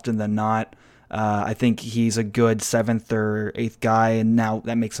more often than not. I think he's a good 7th or 8th guy, and now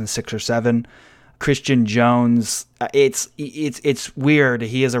that makes him 6 or 7. Christian Jones, it's weird.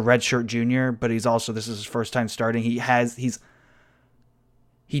 He is a redshirt junior, but this is his first time starting. He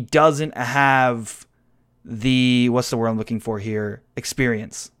doesn't have the, what's the word I'm looking for here,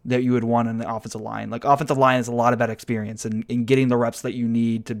 experience that you would want in the offensive line. Like, offensive line is a lot about experience and getting the reps that you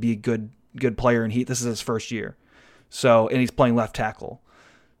need to be a good player, and this is his first year. So, and he's playing left tackle.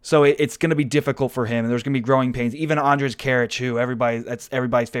 So it's going to be difficult for him, and there's going to be growing pains. Even Andres Karic, who that's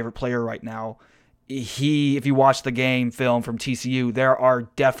everybody's favorite player right now, if you watch the game film from TCU, there are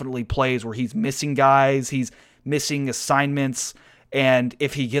definitely plays where he's missing guys, he's missing assignments, and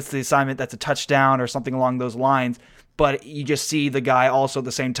if he gets the assignment, that's a touchdown or something along those lines. But you just see the guy also at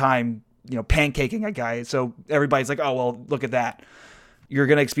the same time, pancaking a guy. So everybody's like, oh, well, look at that. You're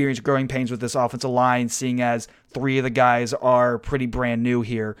going to experience growing pains with this offensive line, seeing as 3 of the guys are pretty brand new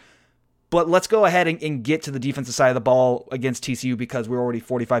here. But let's go ahead and get to the defensive side of the ball against TCU, because we're already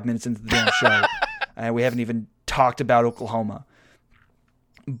 45 minutes into the damn show, and we haven't even talked about Oklahoma.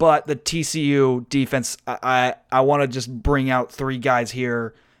 But the TCU defense, I want to just bring out 3 guys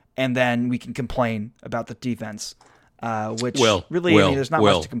here, and then we can complain about the defense, which there's not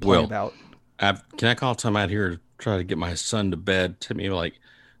much to complain about. Can I call time out here to try to get my son to bed? Take me like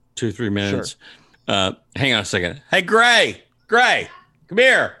 2 or 3 minutes. Sure. Hang on a second. Hey, Gray, come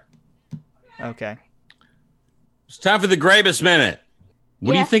here. Okay. It's time for the Graybus Minute.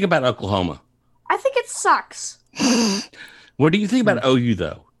 What do you think about Oklahoma? I think it sucks. What do you think about OU,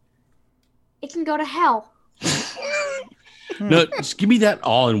 though? It can go to hell. No, just give me that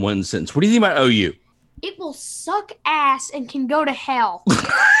all in one sentence. What do you think about OU? It will suck ass and can go to hell.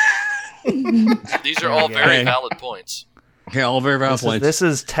 These are all very valid points. Okay, all very valid points. This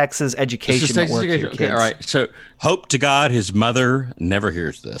is Texas education at work here, okay, all right. So, hope to God his mother never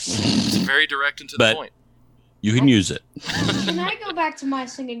hears this. It's very direct and to the point. You can use it. Can I go back to my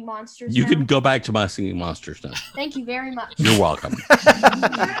singing monsters You now? can go back to my singing monsters now. Thank you very much. You're welcome. That's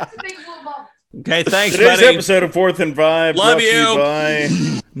a big bubble. Okay, thanks, Today's buddy. episode of 4th and 5 Love brought to you.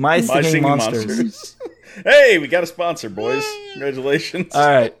 by My Singing Monsters. Hey, we got a sponsor, boys. Congratulations. All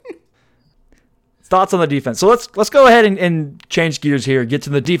right. Thoughts on the defense. So let's go ahead and change gears here. Get to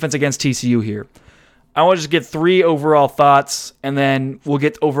the defense against TCU here. I want to just get 3 overall thoughts, and then we'll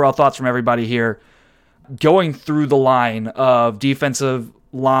get overall thoughts from everybody here. Going through the line of defensive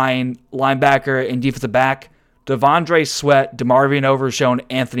line, linebacker, and defensive back, Devondre Sweat, DeMarvion Overshown,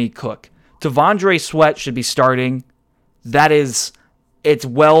 Anthony Cook. Devondre Sweat should be starting. It's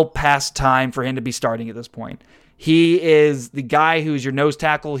well past time for him to be starting at this point. He is the guy who's your nose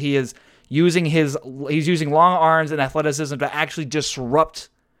tackle. He's using long arms and athleticism to actually disrupt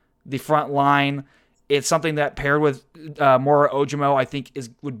the front line. It's something that paired with Moro Ojomo, I think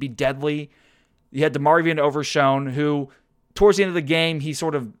would be deadly. You had DeMarvion Overshown, who towards the end of the game, he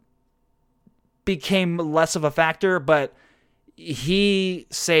sort of became less of a factor, but he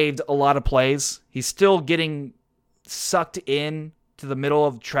saved a lot of plays. He's still getting sucked in to the middle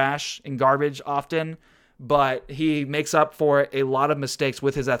of trash and garbage often, but he makes up for a lot of mistakes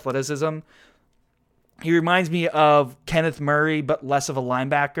with his athleticism. He reminds me of Kenneth Murray, but less of a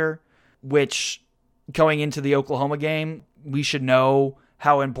linebacker, which going into the Oklahoma game, we should know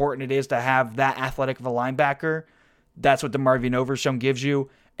how important it is to have that athletic of a linebacker. That's what DeMarvion Overshown gives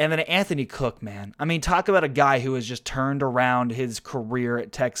you. And then Anthony Cook, man. I mean, talk about a guy who has just turned around his career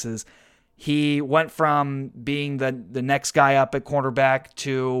at Texas. He went from being the next guy up at cornerback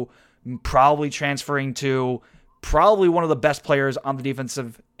to probably transferring to probably one of the best players on the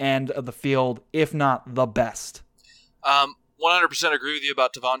defensive end of the field, if not the best. 100% agree with you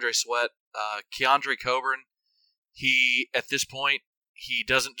about Devondre Sweat. Keandre Coburn, at this point, he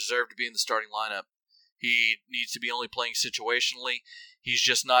doesn't deserve to be in the starting lineup. He needs to be only playing situationally. He's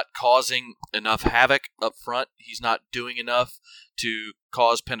just not causing enough havoc up front. He's not doing enough to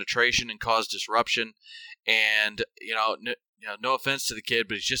cause penetration and cause disruption. And, no offense to the kid,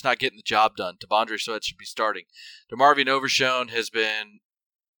 but he's just not getting the job done. T'Vondre Sweat should be starting. DeMarvion Overshown has been,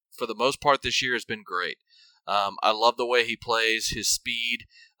 for the most part this year, has been great. I love the way he plays. His speed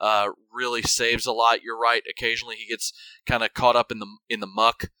really saves a lot. You're right. Occasionally he gets kind of caught up in the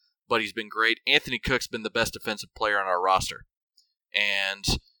muck, but he's been great. Anthony Cook's been the best defensive player on our roster. And,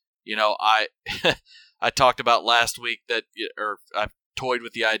 I I talked about last week I toyed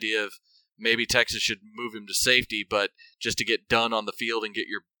with the idea of maybe Texas should move him to safety, but just to get done on the field and get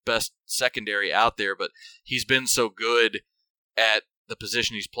your best secondary out there. But he's been so good at the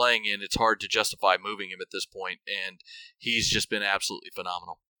position he's playing in, it's hard to justify moving him at this point, and he's just been absolutely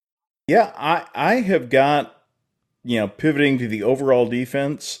phenomenal. Yeah, I have got, pivoting to the overall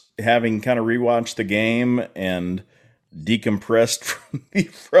defense, having kind of rewatched the game and decompressed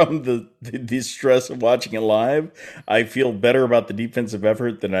from the stress of watching it live, I feel better about the defensive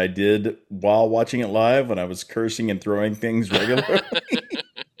effort than I did while watching it live when I was cursing and throwing things regularly.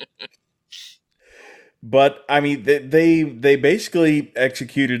 But I mean, they basically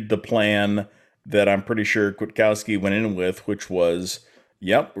executed the plan that I'm pretty sure Kwiatkowski went in with, which was,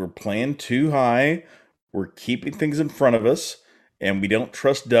 yep, we're playing too high, we're keeping things in front of us, and we don't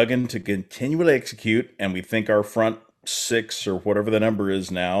trust Duggan to continually execute, and we think our front six or whatever the number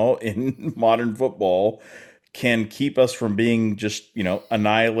is now in modern football can keep us from being just,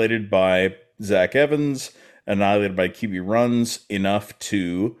 annihilated by Zach Evans, annihilated by QB runs enough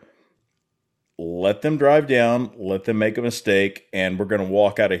to let them drive down, let them make a mistake, and we're going to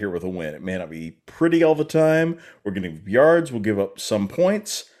walk out of here with a win. It may not be pretty all the time. We're going to give yards. We'll give up some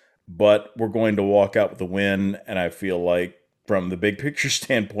points, but we're going to walk out with a win, and I feel like from the big picture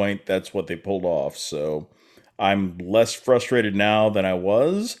standpoint, that's what they pulled off. So I'm less frustrated now than I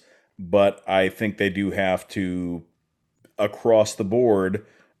was, but I think they do have to, across the board,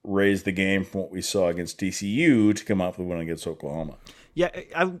 raise the game from what we saw against TCU to come out with a win against Oklahoma. Yeah,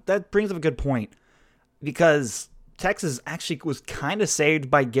 that brings up a good point, because Texas actually was kind of saved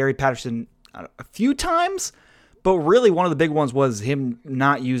by Gary Patterson a few times, but really one of the big ones was him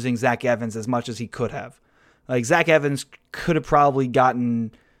not using Zach Evans as much as he could have. Like, Zach Evans could have probably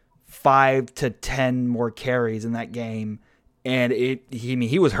gotten 5 to 10 more carries in that game, and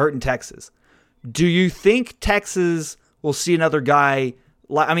he was hurting Texas. Do you think Texas will see another guy?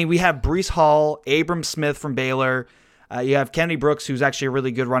 I mean, we have Breece Hall, Abram Smith from Baylor. You have Kennedy Brooks, who's actually a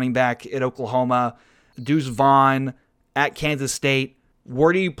really good running back at Oklahoma. Deuce Vaughn at Kansas State.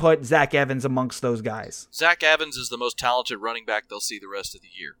 Where do you put Zach Evans amongst those guys? Zach Evans is the most talented running back they'll see the rest of the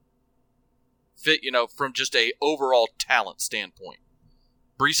year. From just a overall talent standpoint.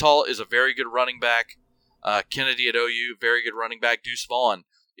 Breece Hall is a very good running back. Kennedy at OU, very good running back. Deuce Vaughn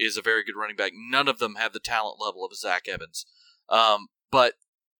is a very good running back. None of them have the talent level of Zach Evans. But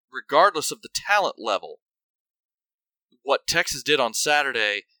regardless of the talent level, what Texas did on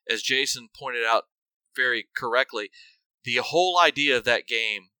Saturday, as Jason pointed out very correctly, the whole idea of that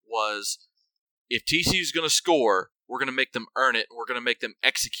game was, if TCU is going to score, we're going to make them earn it, and we're going to make them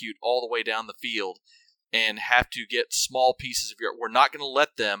execute all the way down the field and have to get small pieces of yard. We're not going to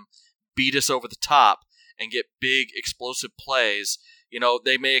let them beat us over the top and get big explosive plays.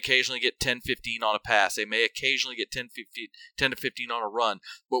 They may occasionally get 10-15 on a pass. They may occasionally get 10 to 15 on a run,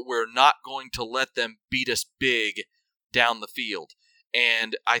 but we're not going to let them beat us big down the field.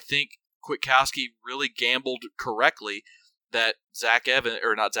 And I think Kwiatkowski really gambled correctly that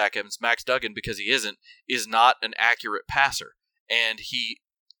Max Duggan, because he is not an accurate passer. And he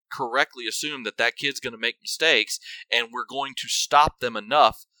correctly assumed that kid's going to make mistakes, and we're going to stop them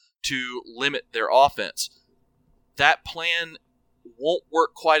enough to limit their offense. That plan won't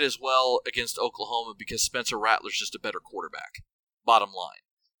work quite as well against Oklahoma because Spencer Rattler's just a better quarterback, bottom line.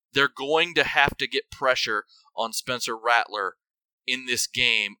 They're going to have to get pressure on Spencer Rattler in this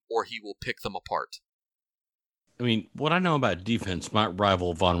game, or he will pick them apart. I mean, what I know about defense might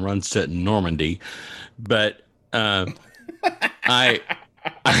rival Von Runstedt in Normandy, but I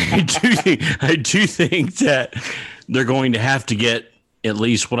do think that they're going to have to get at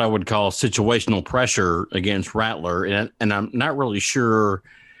least what I would call situational pressure against Rattler, and I'm not really sure.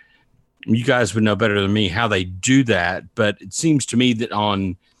 You guys would know better than me how they do that, but it seems to me that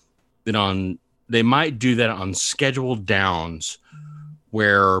they might do that on scheduled downs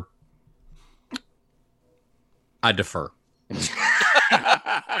where I defer.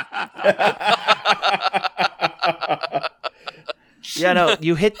 Yeah, no,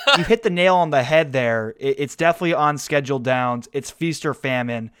 you hit the nail on the head there. It's definitely on scheduled downs. It's feast or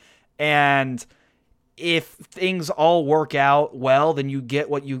famine, and if things all work out well, then you get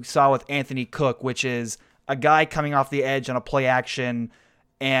what you saw with Anthony Cook, which is a guy coming off the edge on a play action,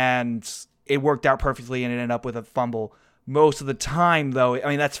 and it worked out perfectly and it ended up with a fumble. Most of the time, though, I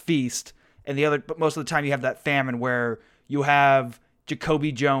mean, that's feast. But most of the time you have that famine where you have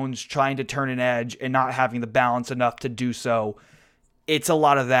Jacoby Jones trying to turn an edge and not having the balance enough to do so. It's a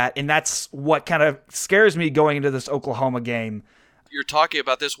lot of that, and that's what kind of scares me going into this Oklahoma game. You're talking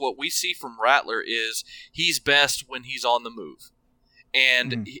about this. What we see from Rattler is he's best when he's on the move.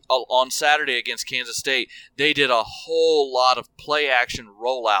 And on Saturday against Kansas State, they did a whole lot of play-action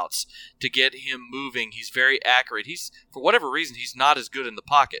rollouts to get him moving. He's very accurate. For whatever reason, he's not as good in the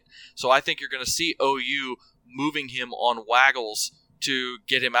pocket. So I think you're going to see OU moving him on waggles to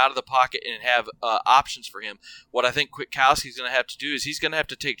get him out of the pocket and have options for him. What I think Kwiatkowski's going to have to do is he's going to have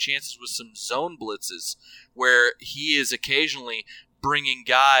to take chances with some zone blitzes where he is occasionally bringing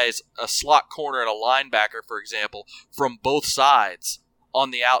guys, a slot corner and a linebacker, for example, from both sides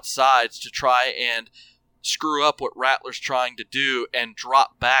on the outsides to try and screw up what Rattler's trying to do and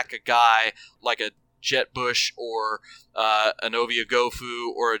drop back a guy like a Jet Bush or an Ovia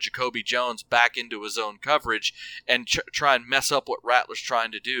Gofu or a Jacoby Jones back into his own coverage and try and mess up what Rattler's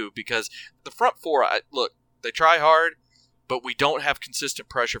trying to do, because the front four, look, they try hard, but we don't have consistent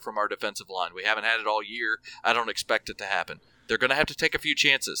pressure from our defensive line. We haven't had it all year. I don't expect it to happen. They're going to have to take a few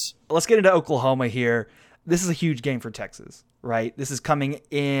chances. Let's get into Oklahoma here. This is a huge game for Texas, right? This is coming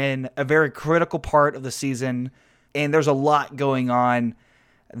in a very critical part of the season, and there's a lot going on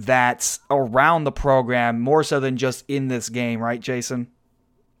that's around the program, more so than just in this game, right, Jason?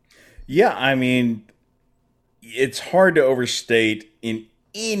 Yeah, I mean, it's hard to overstate in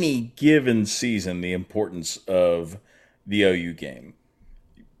any given season the importance of the OU game.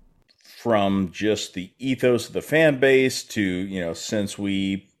 From just the ethos of the fan base to, since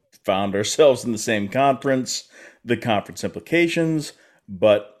we found ourselves in the same conference, the conference implications,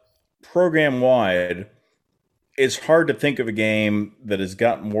 but program-wide, it's hard to think of a game that has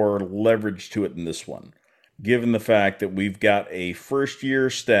got more leverage to it than this one, given the fact that we've got a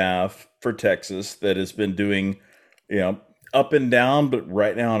first-year staff for Texas that has been doing, up and down, but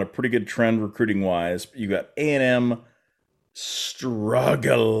right now on a pretty good trend recruiting-wise. You got A&M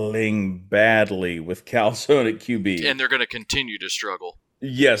struggling badly with Calzone at QB. And they're going to continue to struggle.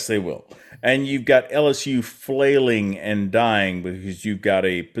 Yes, they will. And you've got LSU flailing and dying because you've got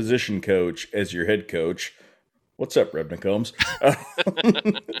a position coach as your head coach. What's up, Rebnick Holmes?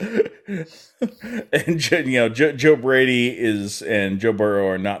 And Joe Brady and Joe Burrow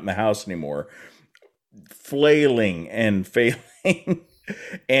are not in the house anymore. Flailing and failing.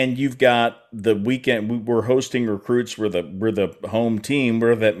 And you've got the weekend. We're hosting recruits. We're the home team,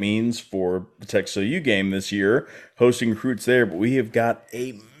 whatever that means for the Texas OU game this year. Hosting recruits there, but we have got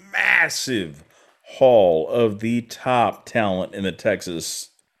a massive haul of the top talent in the Texas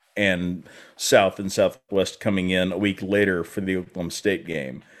and South and Southwest coming in a week later for the Oklahoma State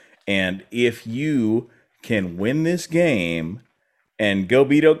game. And if you can win this game and go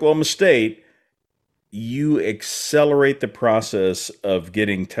beat Oklahoma State, you accelerate the process of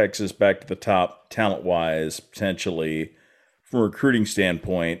getting Texas back to the top talent-wise, potentially, from a recruiting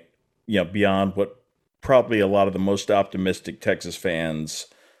standpoint, beyond what probably a lot of the most optimistic Texas fans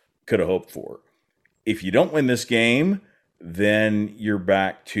could have hoped for. If you don't win this game, then you're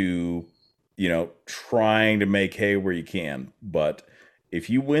back to, trying to make hay where you can. But if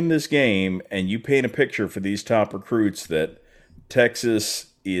you win this game and you paint a picture for these top recruits that Texas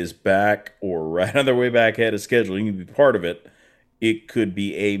is back or right on their way back ahead of schedule, you can be part of it, it could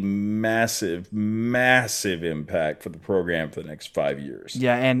be a massive, massive impact for the program for the next 5 years.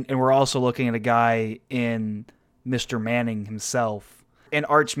 Yeah, and we're also looking at a guy in Mr. Manning himself, and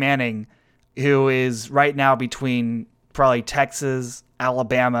Arch Manning, who is right now between probably Texas,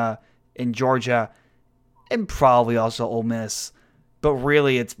 Alabama, and Georgia, and probably also Ole Miss, but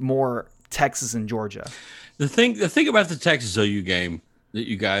really it's more Texas and Georgia. The thing about the Texas OU game that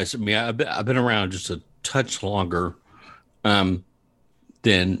you guys, I've been around just a touch longer than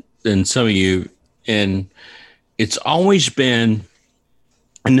some of you, and it's always been,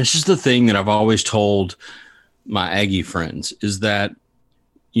 and this is the thing that I've always told my Aggie friends, is that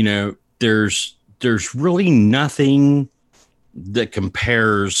there's really nothing that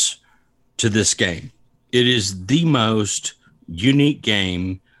compares to this game. It is the most unique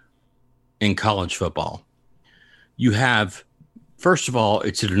game in college football. You have, first of all,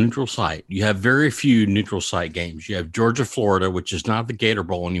 it's at a neutral site. You have very few neutral site games. You have Georgia, Florida, which is not the Gator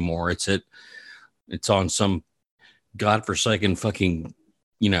Bowl anymore. It's on some godforsaken fucking,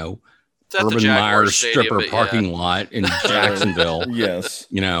 Urban Meyer stripper parking lot in Jacksonville. Yes.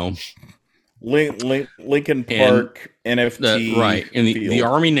 Lincoln Park NFT. Right. And the field.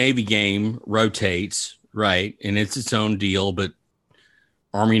 Army-Navy game rotates, right? And it's its own deal, but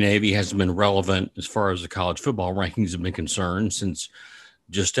Army-Navy hasn't been relevant as far as the college football rankings have been concerned since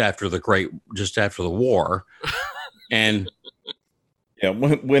just after the war. And yeah,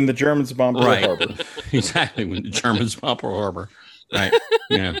 when the Germans bombed Pearl right. Harbor. Exactly, when the Germans bombed Pearl Harbor. Right.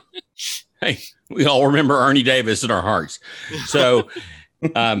 Yeah. Hey, we all remember Ernie Davis in our hearts. So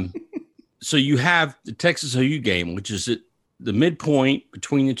so you have the Texas OU game, which is at the midpoint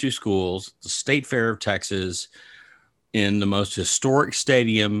between the two schools, the State Fair of Texas, in the most historic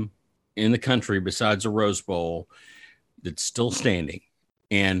stadium in the country besides the Rose Bowl that's still standing.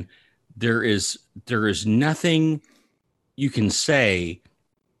 And there is nothing you can say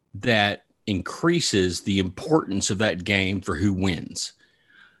that increases the importance of that game for who wins.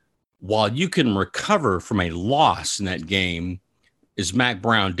 While you can recover from a loss in that game, as Mac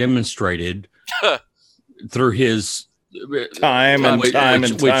Brown demonstrated through his time and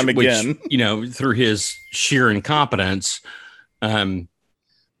time again, through his sheer incompetence,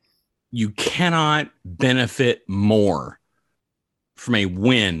 you cannot benefit more from a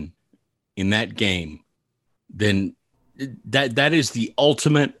win in that game than that is the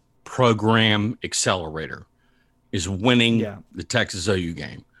ultimate program accelerator, is winning the Texas OU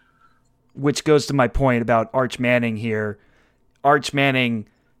game. Which goes to my point about Arch Manning here. Arch Manning,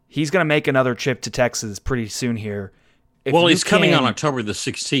 he's going to make another trip to Texas pretty soon here. He's coming on October the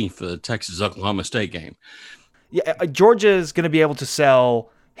 16th for the Texas-Oklahoma State game. Yeah, Georgia is going to be able to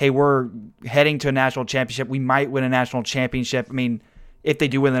sell, hey, we're heading to a national championship. We might win a national championship. I mean, if they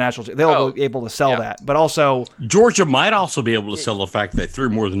do win the national championship, they'll be able to sell that. But also, Georgia might also be able to sell the fact that they threw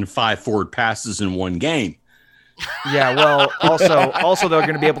more than 5 forward passes in one game. Yeah, well, also they're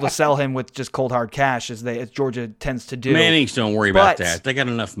going to be able to sell him with just cold hard cash, as Georgia tends to do. Mannings don't worry about that. They got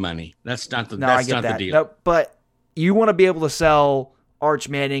enough money. That's not the the deal. No, but you want to be able to sell Arch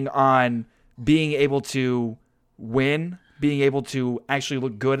Manning on being able to win, being able to actually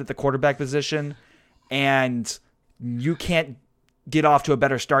look good at the quarterback position, and you can't get off to a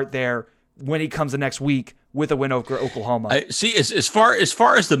better start there when he comes the next week with a win over Oklahoma. See, as far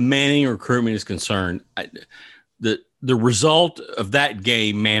as the Manning recruitment is concerned, the result of that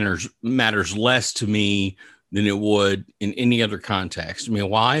game matters less to me than it would in any other context. I mean,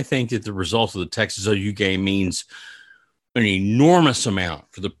 while I think that the result of the Texas OU game means an enormous amount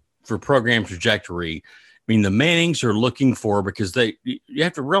for program trajectory, I mean, the Mannings are looking for, because you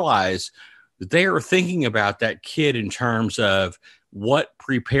have to realize that they are thinking about that kid in terms of what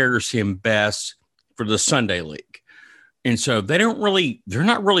prepares him best for the Sunday League. And so they're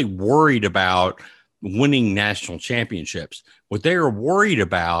not really worried about winning national championships. What they are worried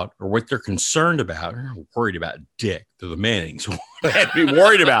about, or what they're concerned about, they're not worried about dick. They're the Mannings. What they have to be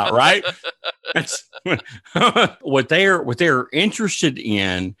worried about, right? That's what they are interested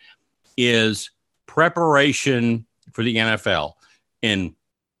in is preparation for the NFL. And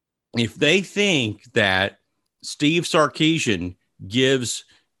if they think that Steve Sarkisian gives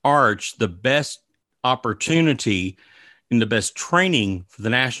Arch the best opportunity and the best training for the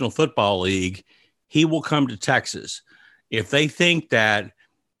National Football League, he will come to Texas. If they think that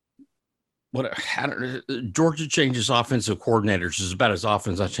Georgia changes offensive coordinators is about as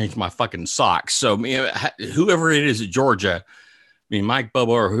often as I change my fucking socks. So, I mean, whoever it is at Georgia, I mean, Mike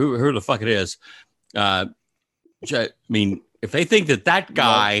Bobo or who the fuck it is, I mean, if they think that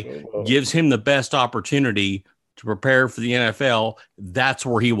guy gives him the best opportunity to prepare for the NFL, that's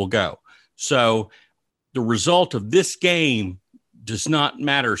where he will go. So the result of this game does not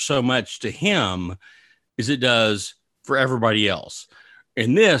matter so much to him as it does for everybody else.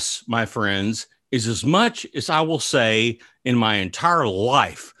 And this, my friends, is as much as I will say in my entire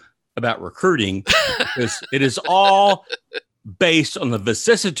life about recruiting, because it is all based on the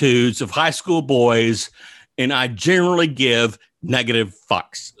vicissitudes of high school boys, and I generally give negative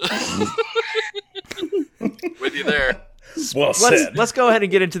fucks. With you there. Well said. Let's go ahead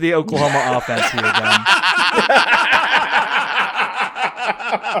and get into the Oklahoma offense here, then.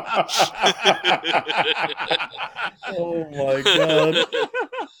 Oh my god,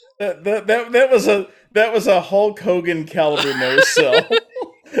 that was a Hulk Hogan caliber no sell.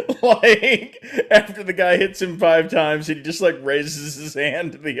 Like, after the guy hits him 5 times, he just like raises his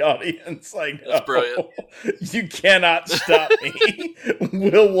hand to the audience, like, that's brilliant. You cannot stop me.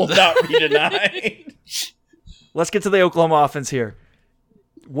 Will not be denied. Let's get to the Oklahoma offense here.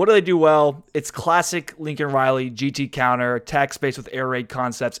 What do they do well? It's classic Lincoln Riley, GT counter, attack space with air raid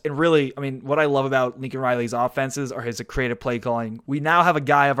concepts. And really, I mean, what I love about Lincoln Riley's offenses are his creative play calling. We now have a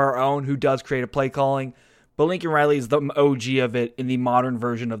guy of our own who does creative play calling, But Lincoln Riley is the OG of it in the modern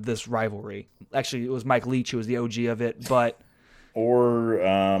version of this rivalry. Actually, it was Mike Leach who was the OG of it, but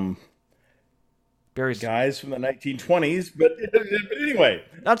or Barry guys from the 1920s. But anyway,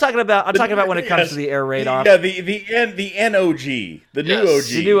 I'm talking about when it comes to the air raid off. Yeah, the NOG, the new OG,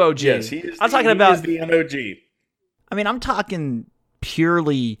 the new OG. Yes, He is the NOG. I mean, I'm talking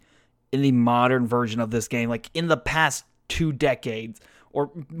purely in the modern version of this game, like in the past 2 decades,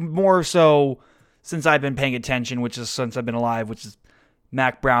 or more so since I've been paying attention, which is since I've been alive, which is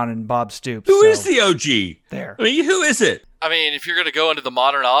Mac Brown and Bob Stoops. Who is the OG? There. I mean, who is it? I mean, if you're going to go into the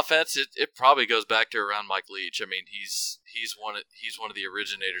modern offense, it probably goes back to around Mike Leach. I mean, he's one of the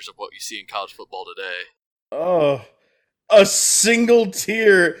originators of what you see in college football today. Oh, a single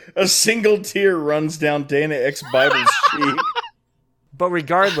tear runs down Dana X Bible's cheek. But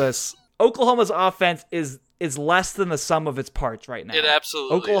regardless, Oklahoma's offense is less than the sum of its parts right now. It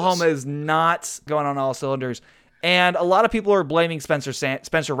absolutely Oklahoma is not going on all cylinders. And a lot of people are blaming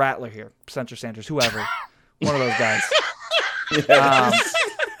Spencer Rattler here. Spencer Sanders, whoever. One of those guys. Yes.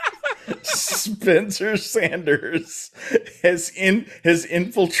 Spencer Sanders has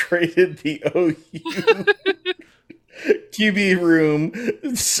infiltrated the OU QB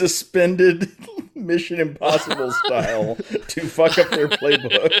room, suspended Mission Impossible style, to fuck up their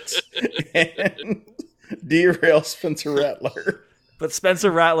playbooks and derail Spencer Rattler. But Spencer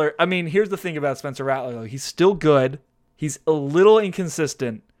Rattler, I mean, here's the thing about Spencer Rattler, though. He's still good. He's a little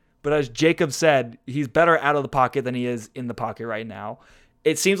inconsistent. But as Jacob said, he's better out of the pocket than he is in the pocket right now.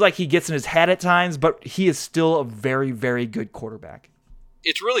 It seems like he gets in his head at times, but he is still a very, very good quarterback.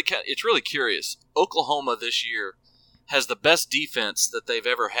 It's really curious. Oklahoma this year has the best defense that they've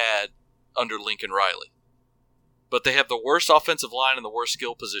ever had under Lincoln Riley. But they have the worst offensive line and the worst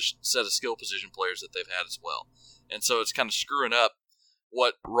set of skill position players that they've had as well. And so it's kind of screwing up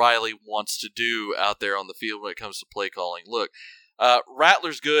what Riley wants to do out there on the field when it comes to play calling. Look,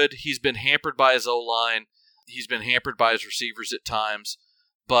 Rattler's good. He's been hampered by his O-line. He's been hampered by his receivers at times.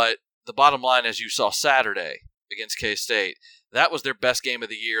 But the bottom line, as you saw Saturday against K-State, that was their best game of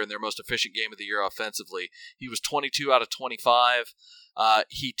the year and their most efficient game of the year offensively. He was 22 out of 25.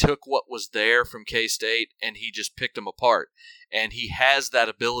 He took what was there from K-State and he just picked them apart. And he has that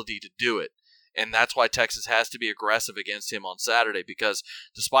ability to do it. And that's why Texas has to be aggressive against him on Saturday, because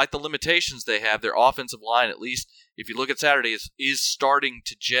despite the limitations they have, their offensive line, at least if you look at Saturday, is starting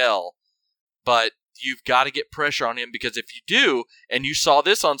to gel. But you've got to get pressure on him, because if you do, and you saw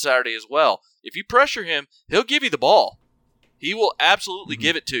this on Saturday as well, if you pressure him, he'll give you the ball. He will absolutely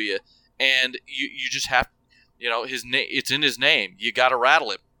give it to you, and you just have, it's in his name. You got to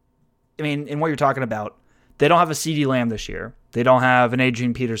rattle him. I mean, in what you're talking about, they don't have a CeeDee Lamb this year. They don't have an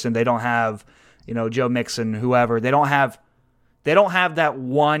Adrian Peterson. They don't have, Joe Mixon, whoever. They don't have that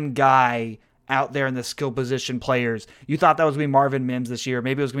one guy out there in the skill position players. You thought that was going to be Marvin Mims this year.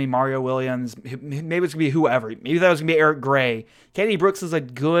 Maybe it was going to be Mario Williams. Maybe it's going to be whoever. Maybe that was going to be Eric Gray. Kennedy Brooks is a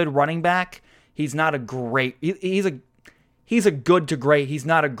good running back. He's not a great. He's a good to great. He's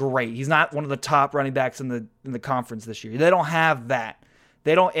not a great. He's not one of the top running backs in the conference this year. They don't have that.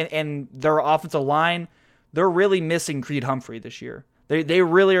 They don't, and their offensive line, they're really missing Creed Humphrey this year. They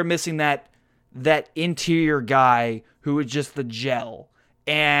really are missing that interior guy who is just the gel.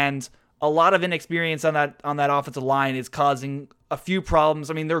 And a lot of inexperience on that offensive line is causing a few problems.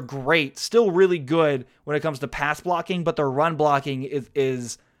 I mean, they're great, still really good when it comes to pass blocking, but their run blocking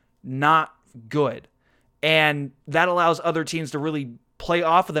is not good. And that allows other teams to really play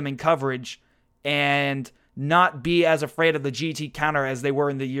off of them in coverage and not be as afraid of the GT counter as they were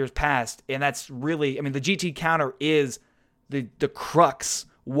in the years past. And that's really, I mean, the GT counter is the crux,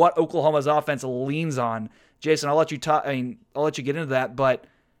 what Oklahoma's offense leans on. Jason, I'll let you get into that, but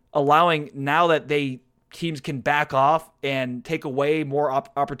allowing, now that teams can back off and take away more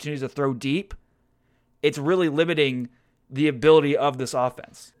opportunities to throw deep, it's really limiting the ability of this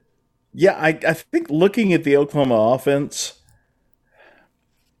offense. Yeah, I think looking at the Oklahoma offense,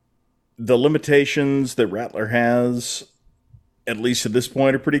 the limitations that Rattler has, at least at this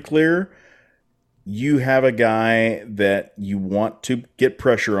point, are pretty clear. You have a guy that you want to get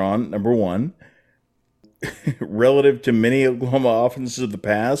pressure on, number one. Relative to many Oklahoma offenses of the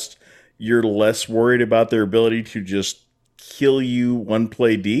past, you're less worried about their ability to just kill you one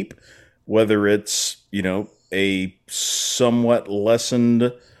play deep, whether it's, a somewhat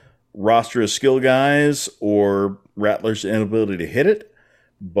lessened roster of skill guys or Rattler's inability to hit it.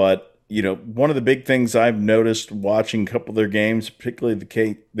 But, one of the big things I've noticed watching a couple of their games, particularly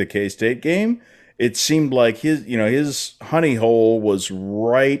the K-State game, it seemed like his honey hole was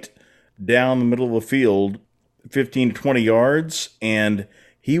right down the middle of the field, 15 to 20 yards, and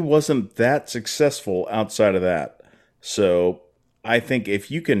he wasn't that successful outside of that. So I think if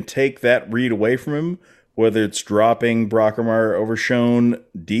you can take that read away from him, whether it's dropping Brockermeyer Overshown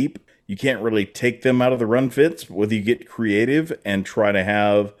deep, you can't really take them out of the run fits, whether you get creative and try to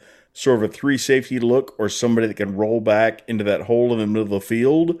have sort of a 3 safety look or somebody that can roll back into that hole in the middle of the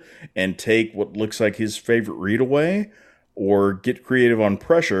field and take what looks like his favorite read away, or get creative on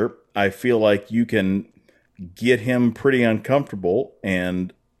pressure. I feel like you can get him pretty uncomfortable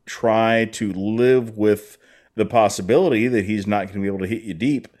and try to live with the possibility that he's not going to be able to hit you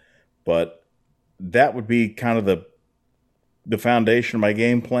deep. But that would be kind of the foundation of my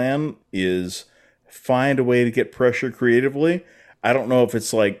game plan, is find a way to get pressure creatively. I don't know if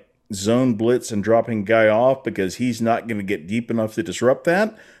it's like zone blitz and dropping guy off, because he's not going to get deep enough to disrupt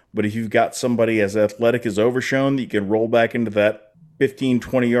that. But if you've got somebody as athletic as Overshown that you can roll back into that 15,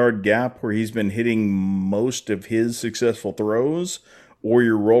 20-yard gap where he's been hitting most of his successful throws, or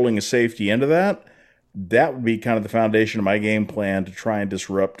you're rolling a safety into that, that would be kind of the foundation of my game plan to try and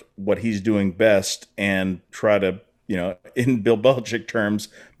disrupt what he's doing best and try to, in Bill Belichick terms,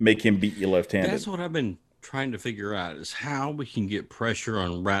 make him beat you left-handed. That's what I've been trying to figure out, is how we can get pressure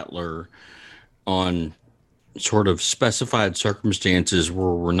on Rattler on sort of specified circumstances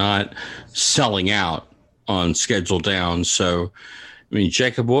where we're not selling out on scheduled downs. So, I mean,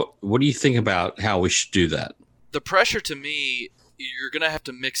 Jacob, what do you think about how we should do that? The pressure, to me, you're going to have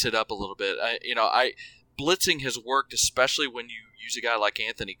to mix it up a little bit. Blitzing has worked, especially when you use a guy like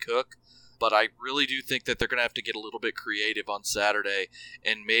Anthony Cook, but I really do think that they're going to have to get a little bit creative on Saturday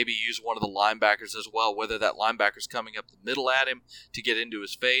and maybe use one of the linebackers as well, whether that linebacker's coming up the middle at him to get into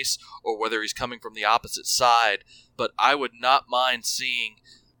his face or whether he's coming from the opposite side. But I would not mind seeing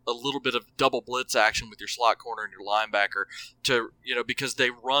a little bit of double blitz action with your slot corner and your linebacker because they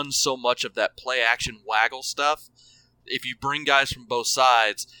run so much of that play action waggle stuff. If you bring guys from both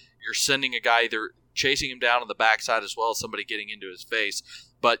sides, you're sending a guy either chasing him down on the backside as well as somebody getting into his face.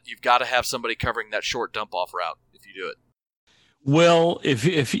 But you've got to have somebody covering that short dump-off route if you do it. Well,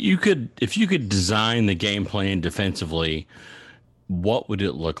 if you could design the game plan defensively, what would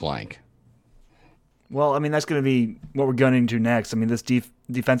it look like? Well, I mean, that's going to be what we're going into next. I mean, this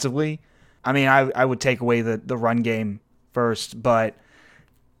defensively, I mean, I would take away the run game first, but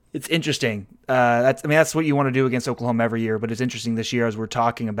it's interesting. That's what you want to do against Oklahoma every year, but it's interesting this year, as we're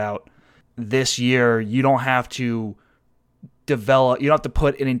talking about. This year, you don't have to develop, you don't have to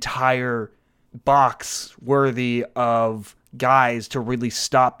put an entire box worthy of guys to really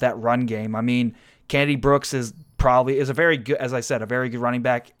stop that run game. I mean, Kennedy Brooks is a very good, as I said, a very good running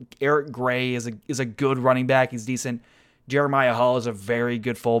back. Eric Gray is a good running back. He's decent. Jeremiah Hall is a very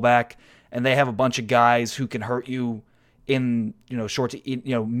good fullback, and they have a bunch of guys who can hurt you in short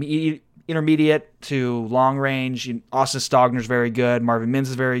to intermediate to long range. Austin Stogner's very good. Marvin Mims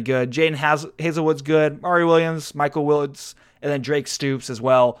is very good. Jaden Hazelwood's good. Mari Williams, Michael Woods, and then Drake Stoops as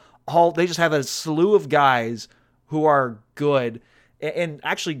well. They just have a slew of guys who are good and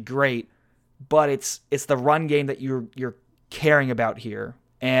actually great, but it's the run game that you're caring about here.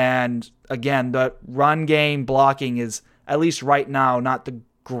 And again, the run game blocking is, at least right now, not the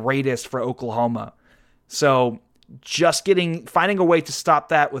greatest for Oklahoma. So just finding a way to stop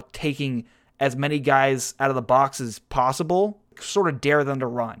that with taking as many guys out of the box as possible, sort of dare them to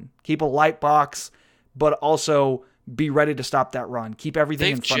run. Keep a light box, but also be ready to stop that run. Keep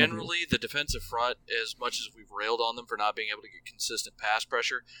everything in front of you. Generally, the defensive front, as much as we've railed on them for not being able to get consistent pass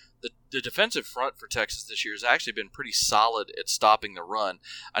pressure, the defensive front for Texas this year has actually been pretty solid at stopping the run.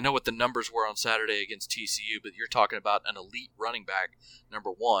 I know what the numbers were on Saturday against TCU, but you're talking about an elite running back, number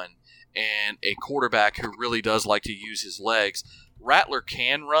one, and a quarterback who really does like to use his legs. Rattler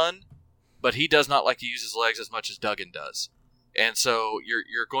can run, but he does not like to use his legs as much as Duggan does. And so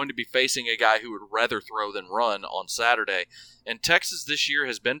you're going to be facing a guy who would rather throw than run on Saturday. And Texas this year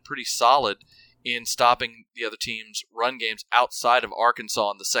has been pretty solid in stopping the other team's run games outside of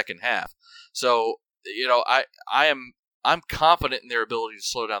Arkansas in the second half. So, I'm confident in their ability to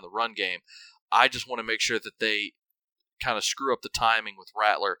slow down the run game. I just want to make sure that they kind of screw up the timing with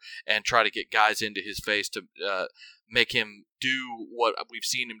Rattler and try to get guys into his face to make him do what we've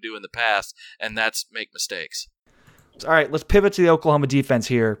seen him do in the past, and that's make mistakes. All right, let's pivot to the Oklahoma defense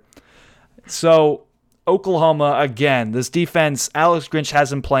here. So, Oklahoma, again, this defense, Alex Grinch has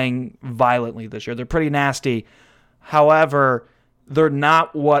them playing violently this year. They're pretty nasty. However, they're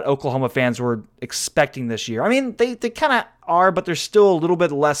not what Oklahoma fans were expecting this year. I mean, they kind of are, but they're still a little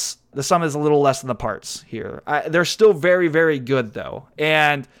bit less. The sum is a little less than the parts here. They're still very, very good, though.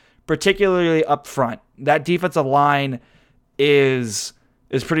 And particularly up front, that defensive line is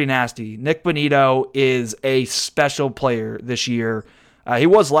pretty nasty. Nick Bonito is a special player this year. He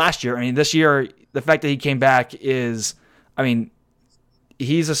was last year. I mean, this year, the fact that he came back is, I mean,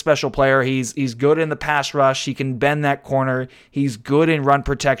 he's a special player. He's good in the pass rush. He can bend that corner. He's good in run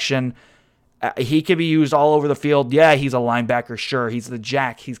protection. He can be used all over the field. Yeah, he's a linebacker, sure. He's the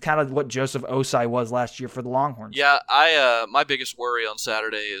jack. He's kind of what Joseph Osai was last year for the Longhorns. Yeah, my biggest worry on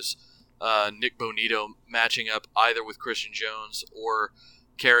Saturday is Nick Bonito matching up either with Christian Jones or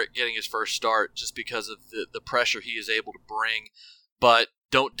Carrot getting his first start just because of the pressure he is able to bring. But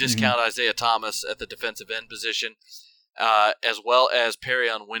don't discount Isaiah Thomas at the defensive end position, as well as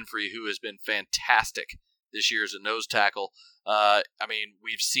Perion Winfrey, who has been fantastic this year as a nose tackle. I mean,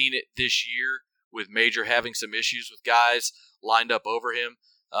 we've seen it this year with Major having some issues with guys lined up over him.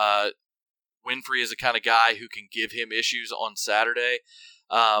 Winfrey is the kind of guy who can give him issues on Saturday.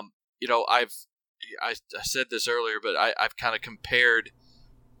 I said this earlier, but I've kind of compared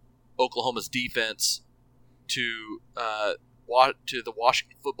Oklahoma's defense to the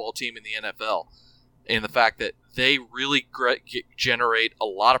Washington football team in the NFL, in the fact that they really generate a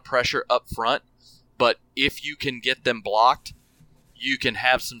lot of pressure up front. But if you can get them blocked, you can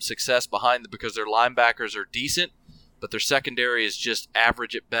have some success behind them because their linebackers are decent, but their secondary is just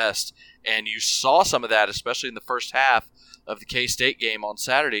average at best. And you saw some of that, especially in the first half of the K-State game on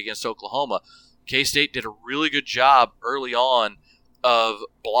Saturday against Oklahoma. K-State did a really good job early on of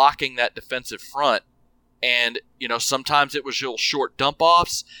blocking that defensive front. And, sometimes it was little short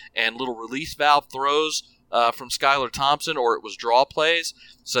dump-offs and little release valve throws from Skylar Thompson, or it was draw plays,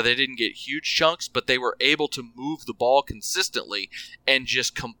 so they didn't get huge chunks, but they were able to move the ball consistently and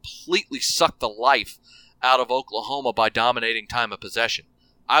just completely suck the life out of Oklahoma by dominating time of possession.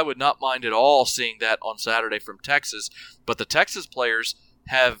 I would not mind at all seeing that on Saturday from Texas, but the Texas players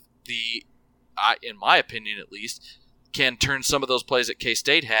have in my opinion at least, can turn some of those plays that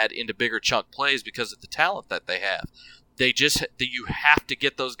K-State had into bigger chunk plays because of the talent that they have. You have to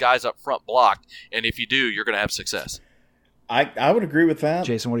get those guys up front blocked, and if you do, you're going to have success. I would agree with that.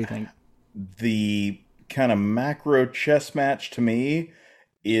 Jason, what do you think? The kind of macro chess match to me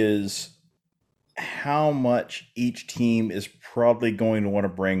is how much each team is probably going to want to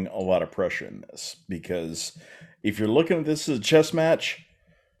bring a lot of pressure in this. Because if you're looking at this as a chess match,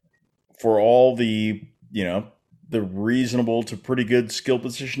 for all the reasonable to pretty good skill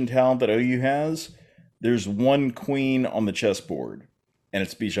position talent that OU has, there's one queen on the chessboard, and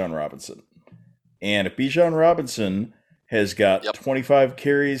it's Bijan Robinson. And if Bijan Robinson has got 25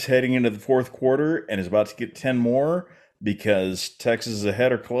 carries heading into the fourth quarter and is about to get 10 more because Texas is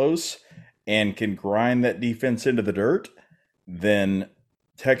ahead or close and can grind that defense into the dirt, then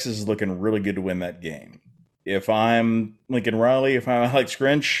Texas is looking really good to win that game. If I'm Lincoln Riley, if I'm Alex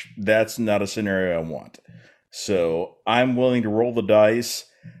Grinch, that's not a scenario I want. So I'm willing to roll the dice,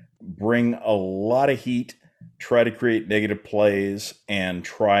 bring a lot of heat, try to create negative plays, and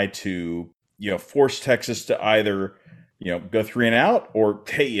try to, force Texas to either, go 3 and out, or,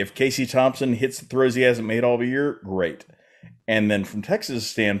 hey, if Casey Thompson hits the throws he hasn't made all year, great. And then from Texas'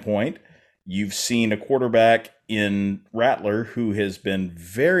 standpoint, you've seen a quarterback in Rattler who has been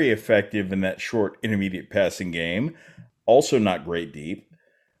very effective in that short intermediate passing game, also not great deep,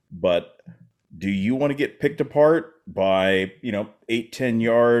 but do you want to get picked apart by, 8-10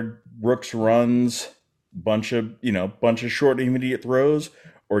 yard Brooks runs, bunch of short intermediate throws,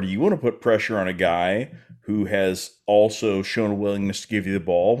 or do you want to put pressure on a guy who has also shown a willingness to give you the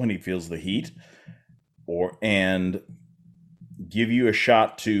ball when he feels the heat, and give you a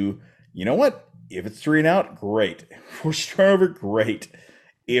shot to, if it's 3 and out, great. Forced turnover, great.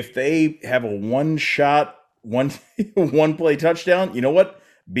 If they have a one play touchdown,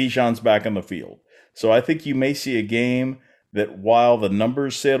 Bijan's back on the field. So I think you may see a game that, while the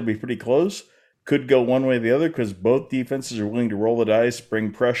numbers say it'll be pretty close, could go one way or the other because both defenses are willing to roll the dice,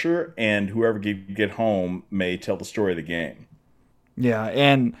 bring pressure, and whoever get home may tell the story of the game. Yeah,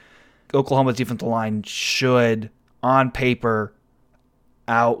 and Oklahoma's defensive line should, on paper,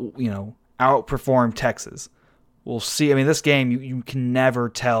 outperform Texas. We'll see. I mean, this game, you can never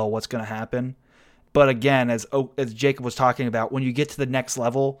tell what's going to happen. But again, as Jacob was talking about, when you get to the next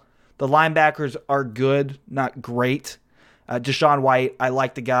level, the linebackers are good, not great. Deshaun White, I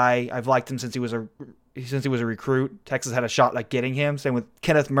like the guy. I've liked him since he was a recruit. Texas had a shot at getting him. Same with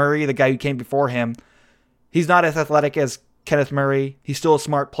Kenneth Murray, the guy who came before him. He's not as athletic as Kenneth Murray. He's still a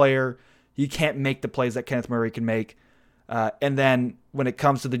smart player. You can't make the plays that Kenneth Murray can make. And then when it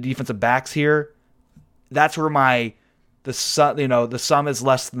comes to the defensive backs here, that's where the sum is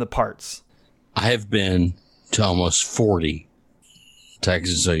less than the parts. I have been to almost 40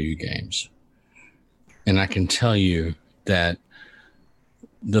 Texas OU games, and I can tell you that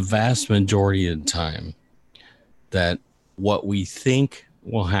the vast majority of the time that what we think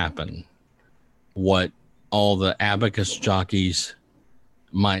will happen, what all the abacus jockeys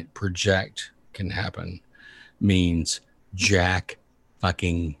might project can happen, means jack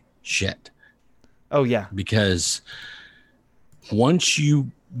fucking shit. Oh, yeah. Because once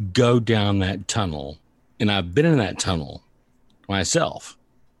you go down that tunnel, and I've been in that tunnel myself.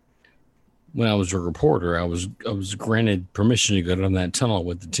 When I was a reporter, I was granted permission to go down that tunnel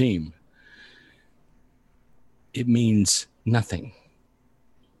with the team. It means nothing.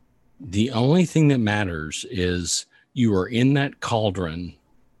 The only thing that matters is you are in that cauldron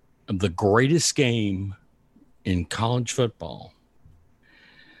of the greatest game in college football,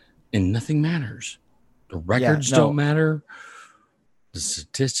 and nothing matters. The records don't matter. The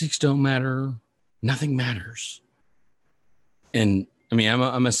statistics don't matter. Nothing matters. And I mean,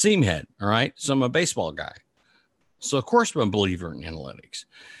 I'm a seam head, all right? So I'm a baseball guy. So of course I'm a believer in analytics.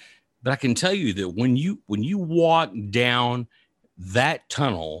 But I can tell you that when you walk down that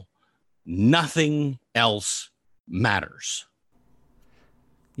tunnel, nothing else matters.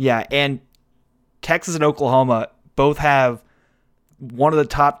 Yeah, and Texas and Oklahoma both have one of the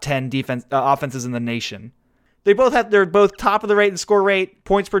top 10 offenses in the nation. They're both top of the rate in score rate,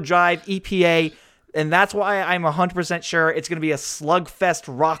 points per drive, EPA, and that's why I'm 100% sure it's going to be a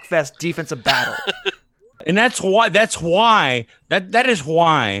slugfest, rockfest defensive battle. And that is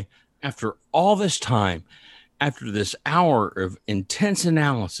why after all this time, after this hour of intense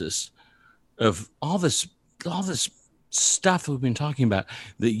analysis of all this stuff that we've been talking about,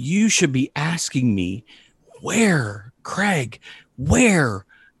 that you should be asking me, Craig, where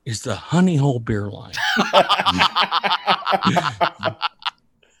is the Honey Hole beer line?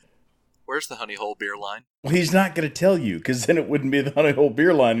 Where's the Honey Hole beer line? Well, he's not going to tell you, because then it wouldn't be the Honey Hole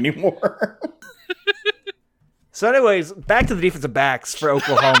beer line anymore. So anyways, back to the defensive backs for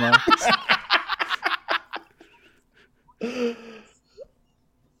Oklahoma.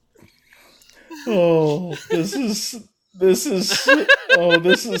 Oh, this is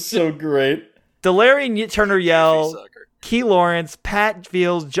so great. Delarian Turner-Yell, Key Lawrence, Pat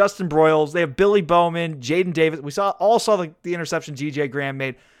Fields, Justin Broyles. They have Billy Bowman, Jaden Davis. We all saw the interception G.J. Graham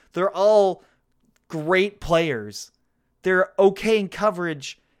made. They're all great players. They're okay in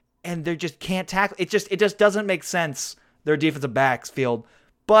coverage, and they just can't tackle. It just doesn't make sense, their defensive backs field.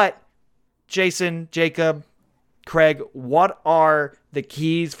 But Jason, Jacob, Craig, what are the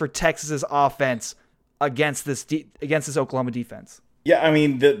keys for Texas's offense against this Oklahoma defense? Yeah, I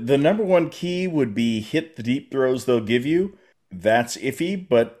mean, the number one key would be hit the deep throws they'll give you. That's iffy,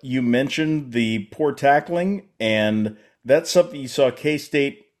 but you mentioned the poor tackling, and that's something you saw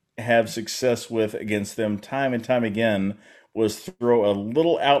K-State have success with against them time and time again, was throw a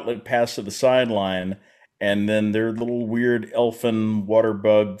little outlet pass to the sideline, and then their little weird elfin water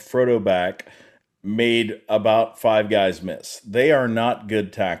bug Frodo back made about 5 guys miss. They are not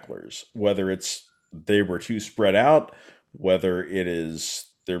good tacklers, whether it's they were too spread out, whether it is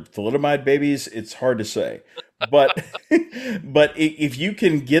they're thalidomide babies, it's hard to say. But if you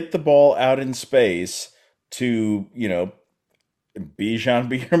can get the ball out in space to, Bijan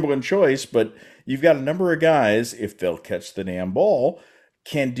be your number one choice, but you've got a number of guys, if they'll catch the damn ball,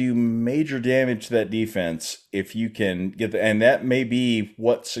 can do major damage to that defense if you can get and that may be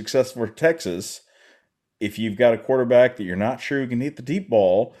what's successful for Texas. If you've got a quarterback that you're not sure who can hit the deep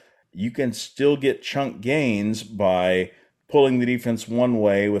ball, you can still get chunk gains by pulling the defense one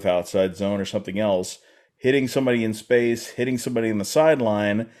way with outside zone or something else, hitting somebody in space, hitting somebody in the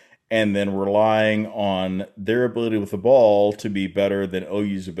sideline, and then relying on their ability with the ball to be better than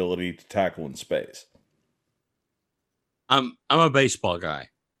OU's ability to tackle in space. I'm a baseball guy.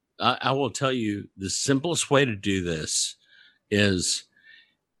 I will tell you the simplest way to do this is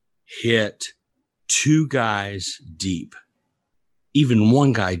hit 2 guys deep, even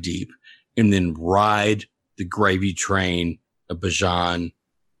 1 guy deep, and then ride the gravy train of Bijan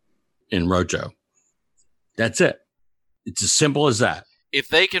and Rojo. That's it. It's as simple as that. If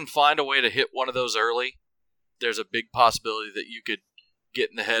they can find a way to hit one of those early, there's a big possibility that you could get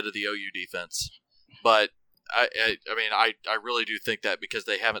in the head of the OU defense. But I mean, I really do think that because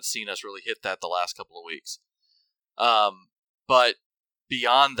they haven't seen us really hit that the last couple of weeks. But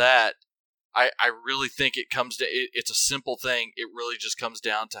beyond that, I really think it comes to it's a simple thing. It really just comes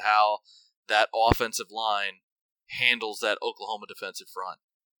down to how that offensive line handles that Oklahoma defensive front.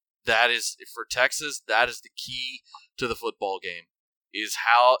 That is, for Texas, that is the key to the football game, is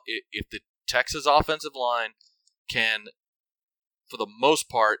how if the Texas offensive line can, for the most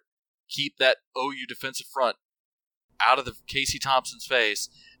part, keep that OU defensive front out of the Casey Thompson's face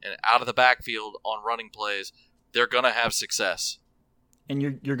and out of the backfield on running plays, they're going to have success. and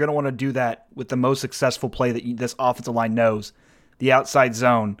you're going to want to do that with the most successful play that this offensive line knows, the outside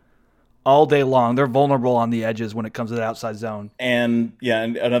zone, all day long. They're vulnerable on the edges when it comes to the outside zone. And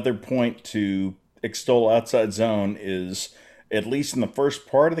and another point to extol outside zone is, at least in the first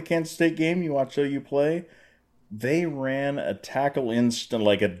part of the Kansas State game you watch OU play, they ran a tackle in stunt,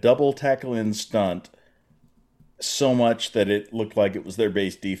 like a double tackle in stunt, so much that it looked like it was their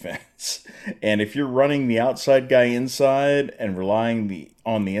base defense. And if you're running the outside guy inside and relying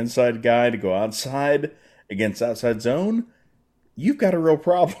on the inside guy to go outside against outside zone, you've got a real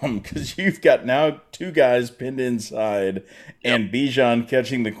problem, because you've got now two guys pinned inside and Bijan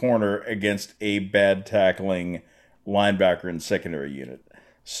catching the corner against a bad tackling linebacker and secondary unit.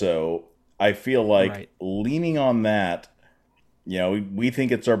 So I feel like leaning on that, we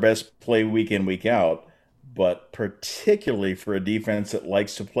think it's our best play week in, week out, but particularly for a defense that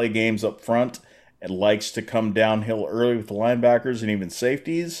likes to play games up front and likes to come downhill early with the linebackers and even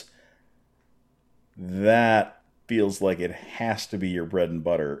safeties, that feels like it has to be your bread and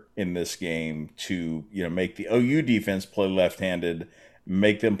butter in this game to, make the OU defense play left-handed,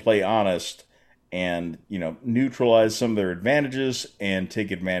 make them play honest, and, neutralize some of their advantages and take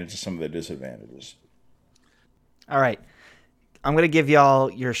advantage of some of their disadvantages. All right. I'm going to give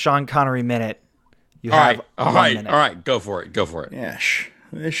y'all your Sean Connery minute. You All have right. minute. All right. Go for it. Yes,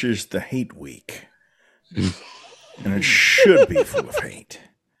 this is the hate week. And it should be full of hate.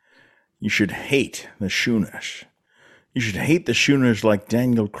 You should hate the Sooners. You should hate the Sooners like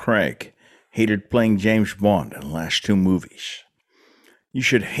Daniel Craig hated playing James Bond in the last two movies. You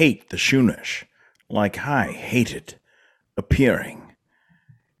should hate the Sooners like I hated appearing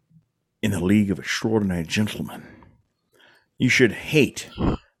in the League of Extraordinary Gentlemen. You should hate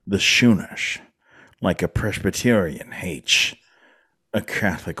the Sooners like a Presbyterian hates a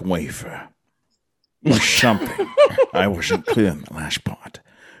Catholic wafer. Or something. I wasn't clear in the last part.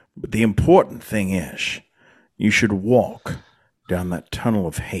 But the important thing is, you should walk down that tunnel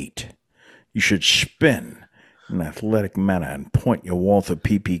of hate. You should spin in an athletic manner and point your Walther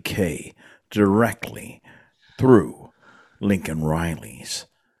PPK directly through Lincoln Riley's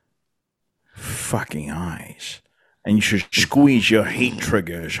fucking eyes. And you should squeeze your hate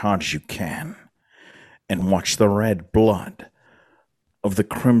trigger as hard as you can and watch the red blood of the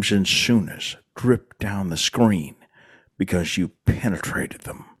Crimson Sooners drip down the screen because you penetrated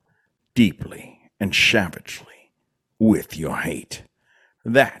them deeply and savagely with your hate.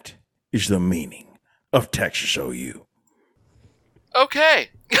 That is the meaning of Texas OU. Okay.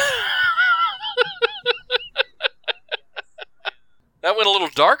 That went a little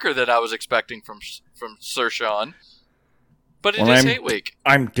darker than I was expecting from Sir Sean. But it is hate week.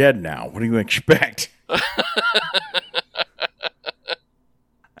 I'm dead now. What do you expect? All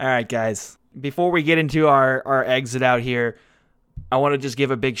right, guys. Before we get into our exit out here, I want to just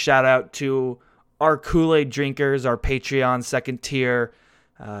give a big shout out to our Kool-Aid drinkers, our Patreon second tier.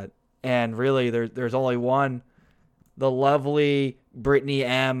 And really, there's only one. The lovely Brittany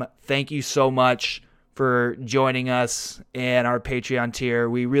M. Thank you so much for joining us in our Patreon tier.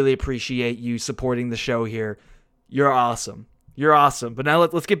 We really appreciate you supporting the show here. You're awesome. You're awesome. But now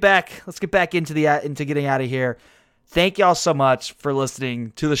let's get back. Let's get back into getting out of here. Thank y'all so much for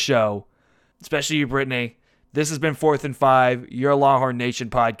listening to the show, especially you, Brittany. This has been 4th and 5, your Longhorn Nation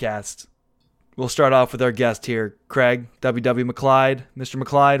podcast. We'll start off with our guest here, Craig, WW McClyde. Mr.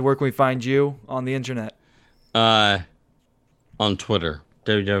 McClyde, where can we find you on the internet? On Twitter,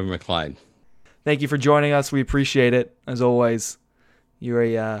 WW McClyde. Thank you for joining us. We appreciate it, as always. You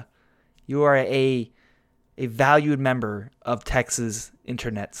are a valued member of Texas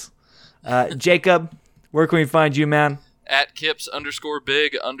internets. Jacob, where can we find you, man? At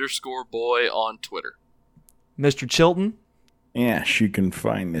Kips_big_boy on Twitter. Mr. Chilton? Yes, you can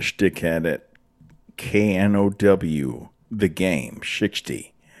find this dickhead at KNOW The Game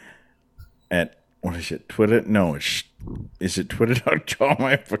 60 at, what is it, Twitter? No, is it Twitter.com?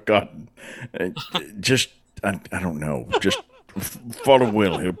 I've forgotten. I don't know. Just follow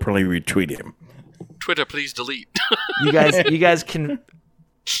Will. He'll probably retweet him. Twitter, please delete. You guys can...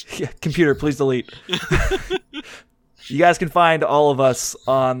 Computer, please delete. You guys can find all of us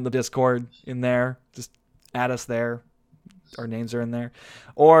on the Discord in there. Just add us there. Our names are in there.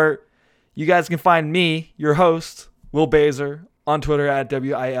 Or you guys can find me, your host, Will Bazer, on Twitter at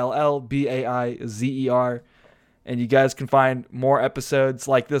WILLBAIZER. And you guys can find more episodes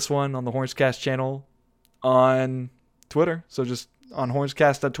like this one on the Hornscast channel on Twitter. So just on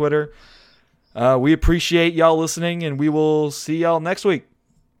Hornscast on Twitter. We appreciate y'all listening, and we will see y'all next week.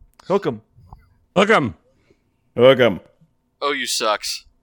 Hook 'em. Hook 'em. Hook 'em. Oh, you sucks.